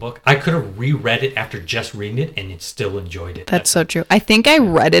incredible book. I could have reread it after just reading it and still enjoyed it. That's so true. I think I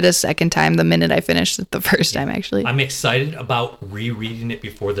read it a second time the minute I finished it the first time, actually. I'm excited about rereading it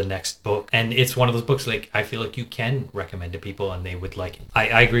before the next book. And it's one of those books like I feel like you can recommend to people and they would like it.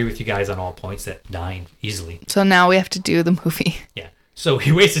 I agree with you guys on all points that 9 easily. So now we have to do the movie. Yeah. So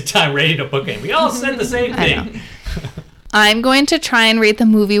we wasted time rating a book and we all said the same thing. I'm going to try and rate the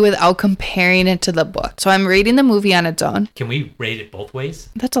movie without comparing it to the book. So I'm rating the movie on its own. Can we rate it both ways?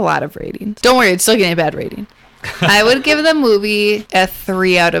 That's a lot of ratings. Don't worry, it's still getting a bad rating. I would give the movie a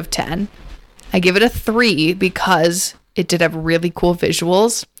 3 out of 10. I give it a 3 because it did have really cool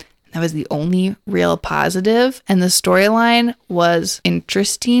visuals. That was the only real positive. And the storyline was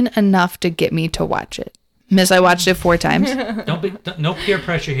interesting enough to get me to watch it. Miss, I watched it 4 times. No peer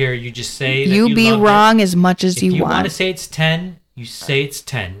pressure here. You just say that You be loved wrong it. as much as If you you want want. to say it's 10, you say it's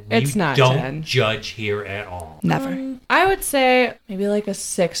 10. It's you not don't 10. judge here at all. Never. I would say maybe like a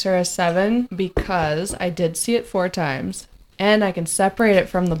 6 or a 7 because I did see it 4 times and I can separate it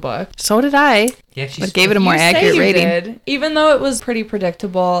from the book. So did I. Yeah, But gave it a more You say accurate you rating. did, even though it was pretty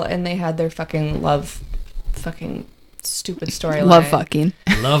predictable and they had their fucking stupid storyline. Love fucking.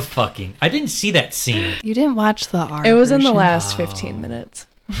 love fucking. I didn't see that scene. You didn't watch the R It was in the version? last 15 minutes.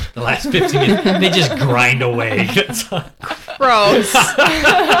 The last 15 minutes, they just grind away. Gross.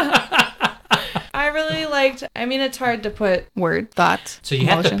 I really liked. I mean, it's hard to put. Word, thoughts. So you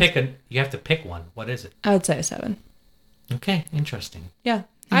have to emotions. pick one. What is it? I would say a 7. Okay, interesting. Yeah.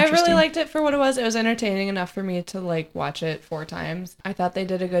 I really Interesting. liked it for what it was. It was entertaining enough for me to like watch it 4 times. I thought they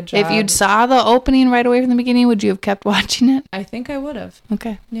did a good job. If you'd saw the opening right away from the beginning, would you have kept watching it? I think I would have.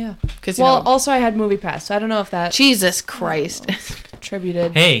 Okay. Yeah. Because Well, also I had Movie Pass, so I don't know if that Jesus Christ.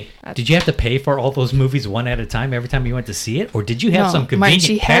 contributed. Hey, did you have to pay for all those movies one at a time every time you went to see it? Or did you have some convenient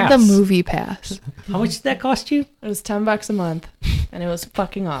she pass? had the movie pass. How much did that cost you? It was $10 a month, and it was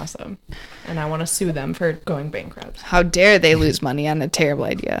fucking awesome. And I want to sue them for going bankrupt. How dare they lose money on a terrible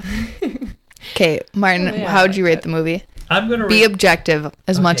idea? Okay, Martin, Oh, yeah, how would I you like rate the movie? I'm going to Be objective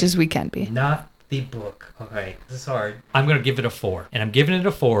as much Okay. as we can be. Not the book. Okay, this is hard. I'm going to give it a 4. And I'm giving it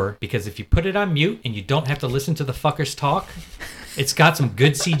a 4 because if you put it on mute and you don't have to listen to the fuckers talk, it's got some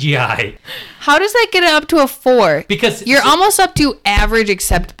good CGI. How does that get it up to a 4? Because You're almost up to average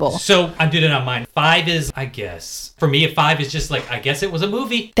acceptable. So I'm doing it on mine. 5 is, I guess. For me, a 5 is just like, I guess it was a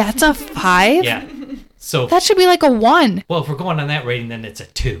movie. That's a 5? Yeah. So, That should be like a 1. well, if we're going on that rating, then it's a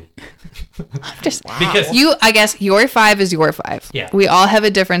 2. Just Because I guess your 5 is your 5. Yeah. We all have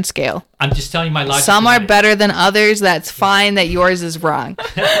a different scale. I'm just telling you my logic. Some are behind it. better than others. That's fine that yours is wrong.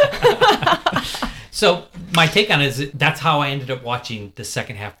 So my take on it is that's how I ended up watching the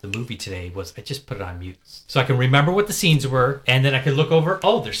second half of the movie today was I just put it on mute. So I can remember what the scenes were and then I could look over,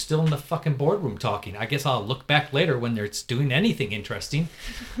 oh, they're still in the fucking boardroom talking. I guess I'll look back later when they're doing anything interesting.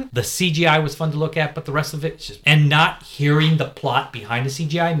 The CGI was fun to look at, but the rest of it just... And not hearing the plot behind the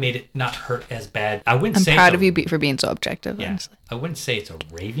CGI made it not hurt as bad. I wouldn't I'm say proud it's of you for being so objective, Yeah, honestly. I wouldn't say it's a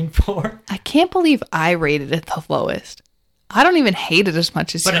raving 4. I can't believe I rated it the lowest. I don't even hate it as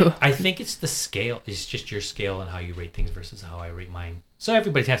much as you. But I think it's the scale. It's just your scale and how you rate things versus how I rate mine. So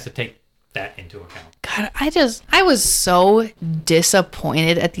everybody has to take that into account. God, I was so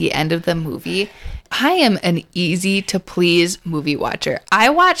disappointed at the end of the movie. I am an easy to please movie watcher. I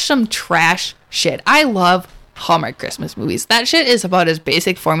watch some trash shit. I love Hallmark Christmas movies. That shit is about as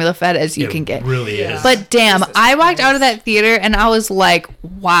basic formula fed as you can get. It really is. But damn, I walked out of that theater and I was like,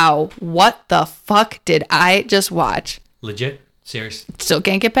 wow, what the fuck did I just watch? Legit? Serious? Still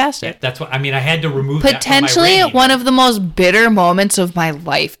can't get past Yeah, it. that's what I mean. I had to remove that from my Potentially rating. one of the most bitter moments of my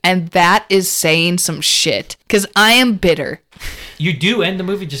life. And that is saying some shit. Because I am bitter. You do end the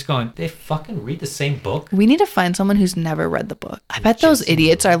movie just going, they fucking read the same book? We need to find someone who's never read the book. I bet those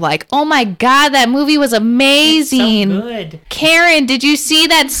idiots are like, oh my God, that movie was amazing. So good. Karen, did you see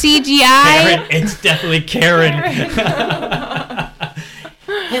that CGI? Karen, it's definitely Karen.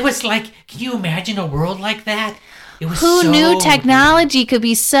 It was like, can you imagine a world like that? It was Who so knew technology could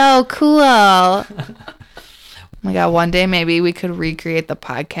be so cool? Oh my God, one day maybe we could recreate the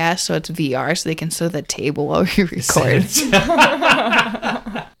podcast so it's VR so they can sit at the table while we record.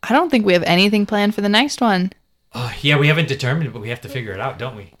 I don't think we have anything planned for the next one. Yeah, we haven't determined, but we have to figure it out,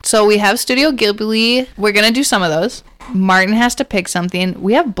 don't we? So we have Studio Ghibli. We're gonna do some of those. Martin has to pick something.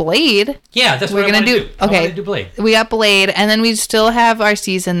 We have Blade. Yeah, that's what We're I gonna want to do. do. I Okay, want to do Blade. we got Blade, and then we still have our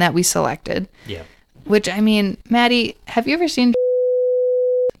season that we selected. Yeah. Which, I mean, Maddie, have you ever seen?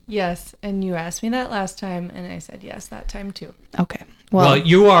 Yes, and you asked me that last time, and I said yes that time too. Okay, Well, well,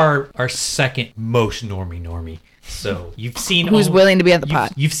 you are our second most normie. So you've seen who's willing to be at the you've,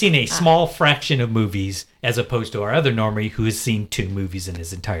 pot? you've seen a small fraction of movies as opposed to our other normie who has seen 2 movies in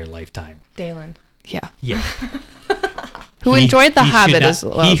his entire lifetime. Dalen. Yeah, Yeah. who enjoyed The he should Hobbit not- as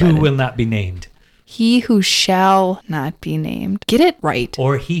well. He who will not be named. He who shall not be named. Get it right.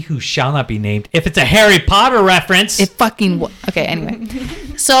 Or he who shall not be named. If it's a Harry Potter reference. It fucking okay. Anyway,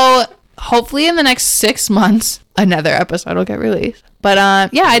 so hopefully in the next 6 months, another episode will get released. But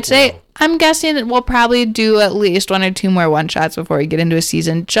yeah, I'd say I'm guessing that we'll probably do at least 1 or 2 more one shots before we get into a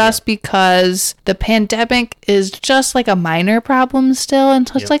season, just because the pandemic is just like a minor problem still, and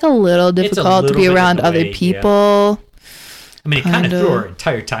so it's like a little difficult to be little bit around in the other way, yeah. people. I mean, it kind of Kinda. threw our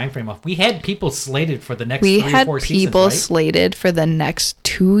entire time frame off. We had people slated for the next We 3 had or 4 people seasons, slated for the next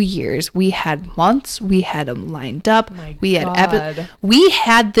 2 years. We had months. We had them lined up. My we had God. we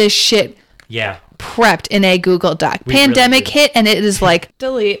had this shit Yeah. prepped in a Google Doc. We really Pandemic did. hit, and it is like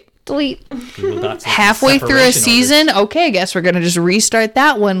Delete. delete. Google Docs had Halfway through a separation season. orders. Okay, guess we're gonna just restart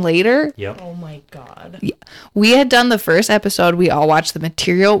that one later. Yep. Oh my god. Yeah. We had done the first episode. We all watched the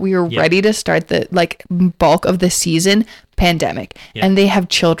material. We were Yep. ready to start the like bulk of the season. Pandemic, Yep. and they have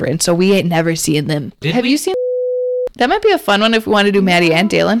children, so we ain't never seen them. Did Have we? you seen? That might be a fun one if we want to do Maddie and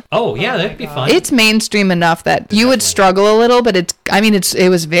Dalen. Oh, yeah, that'd be fun. It's mainstream enough that you would Definitely. struggle a little, but it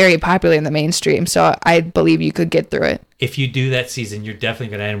was very popular in the mainstream, so I believe you could get through it. If you do that season, you're definitely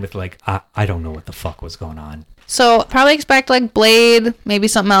going to end with, like, I don't know what the fuck was going on. So probably expect like Blade, maybe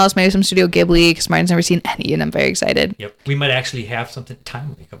something else, maybe some Studio Ghibli, because Martin's never seen any, and I'm very excited. Yep. We might actually have something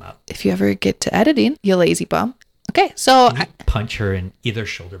timely come out. If you ever get to editing, you lazy bum. Okay, so You punch her in either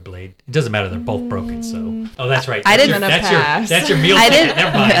shoulder blade. It doesn't matter. They're both broken, so. Oh, that's right. I That's didn't- your- I'm gonna pass. That's your meal I ticket. didn't.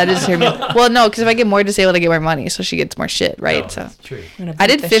 Never mind. That is her meal. Well, no, because if I get more disabled, I get more money, so she gets more shit, right? Oh, So that's true. I'm gonna I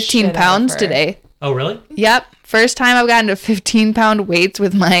beat did the 15 shit out of pounds her. today. Oh, really? Yep, first time I've gotten to 15-pound weights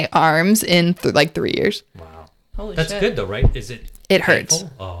with my arms in like 3 years. Wow. Holy That's shit. good, though, right? Is it It hurts.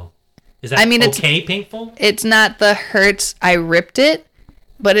 painful? Oh. Is that I mean, it's- okay painful? It's not the hurts I ripped it,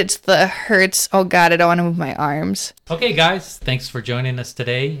 but it's the hurts. Oh God, I don't want to move my arms. Okay, guys. Thanks for joining us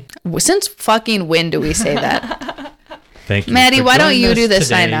today. Since fucking when do we say that? Thank you. Maddie, for why don't joining you us do the today.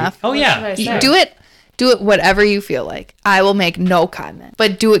 sign off? Oh, What yeah. should I You say? do it whatever you feel like. I will make no comment,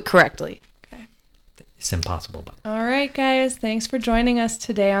 but do it correctly. It's impossible. But All right, guys. Thanks for joining us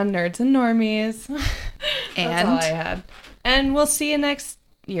today on Nerds and Normies. That's all I And had. And we'll see you next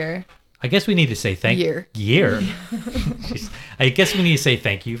year. I guess we need to say thank Year. Jeez. I guess we need to say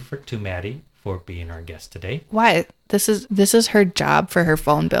thank you to Maddie for being our guest today. why? This is her job for her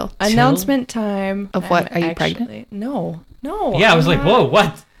phone bill. Announcement time. Of what? I'm Are you pregnant? No. No. Yeah, I was I'm like, not. whoa,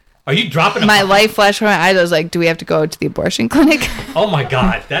 what? Are you dropping a My life flashed from my eyes. I was like, do we have to go to the abortion clinic? Oh my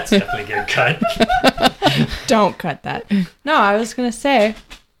God, that's definitely getting cut. Don't cut that. No, I was going to say,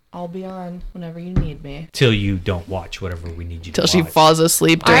 I'll be on whenever you need me. Till you don't watch whatever we need you to Till she watch. falls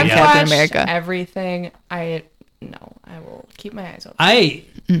asleep during I've Captain watched America. everything. I will keep my eyes open. I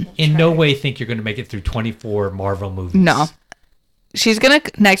in try. no way think you're going to make it through 24 Marvel movies. No. She's gonna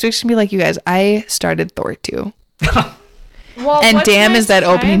next week's gonna be like, you guys, I started Thor 2. Well, And what's damn my is that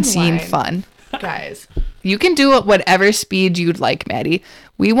opening scene timeline? fun. Guys. You can do it whatever speed you'd like, Maddie.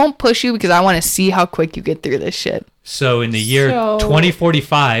 We won't push you because I want to see how quick you get through this shit. So in the year So-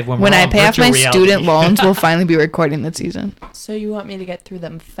 2045, when When we're I all pay off virtual my reality- student loans, we'll finally be recording the season. So you want me to get through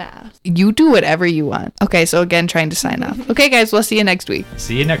them fast? You do whatever you want. Okay, so again, trying to sign off. Okay, guys, we'll see you next week.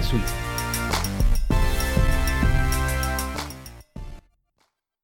 See you next week.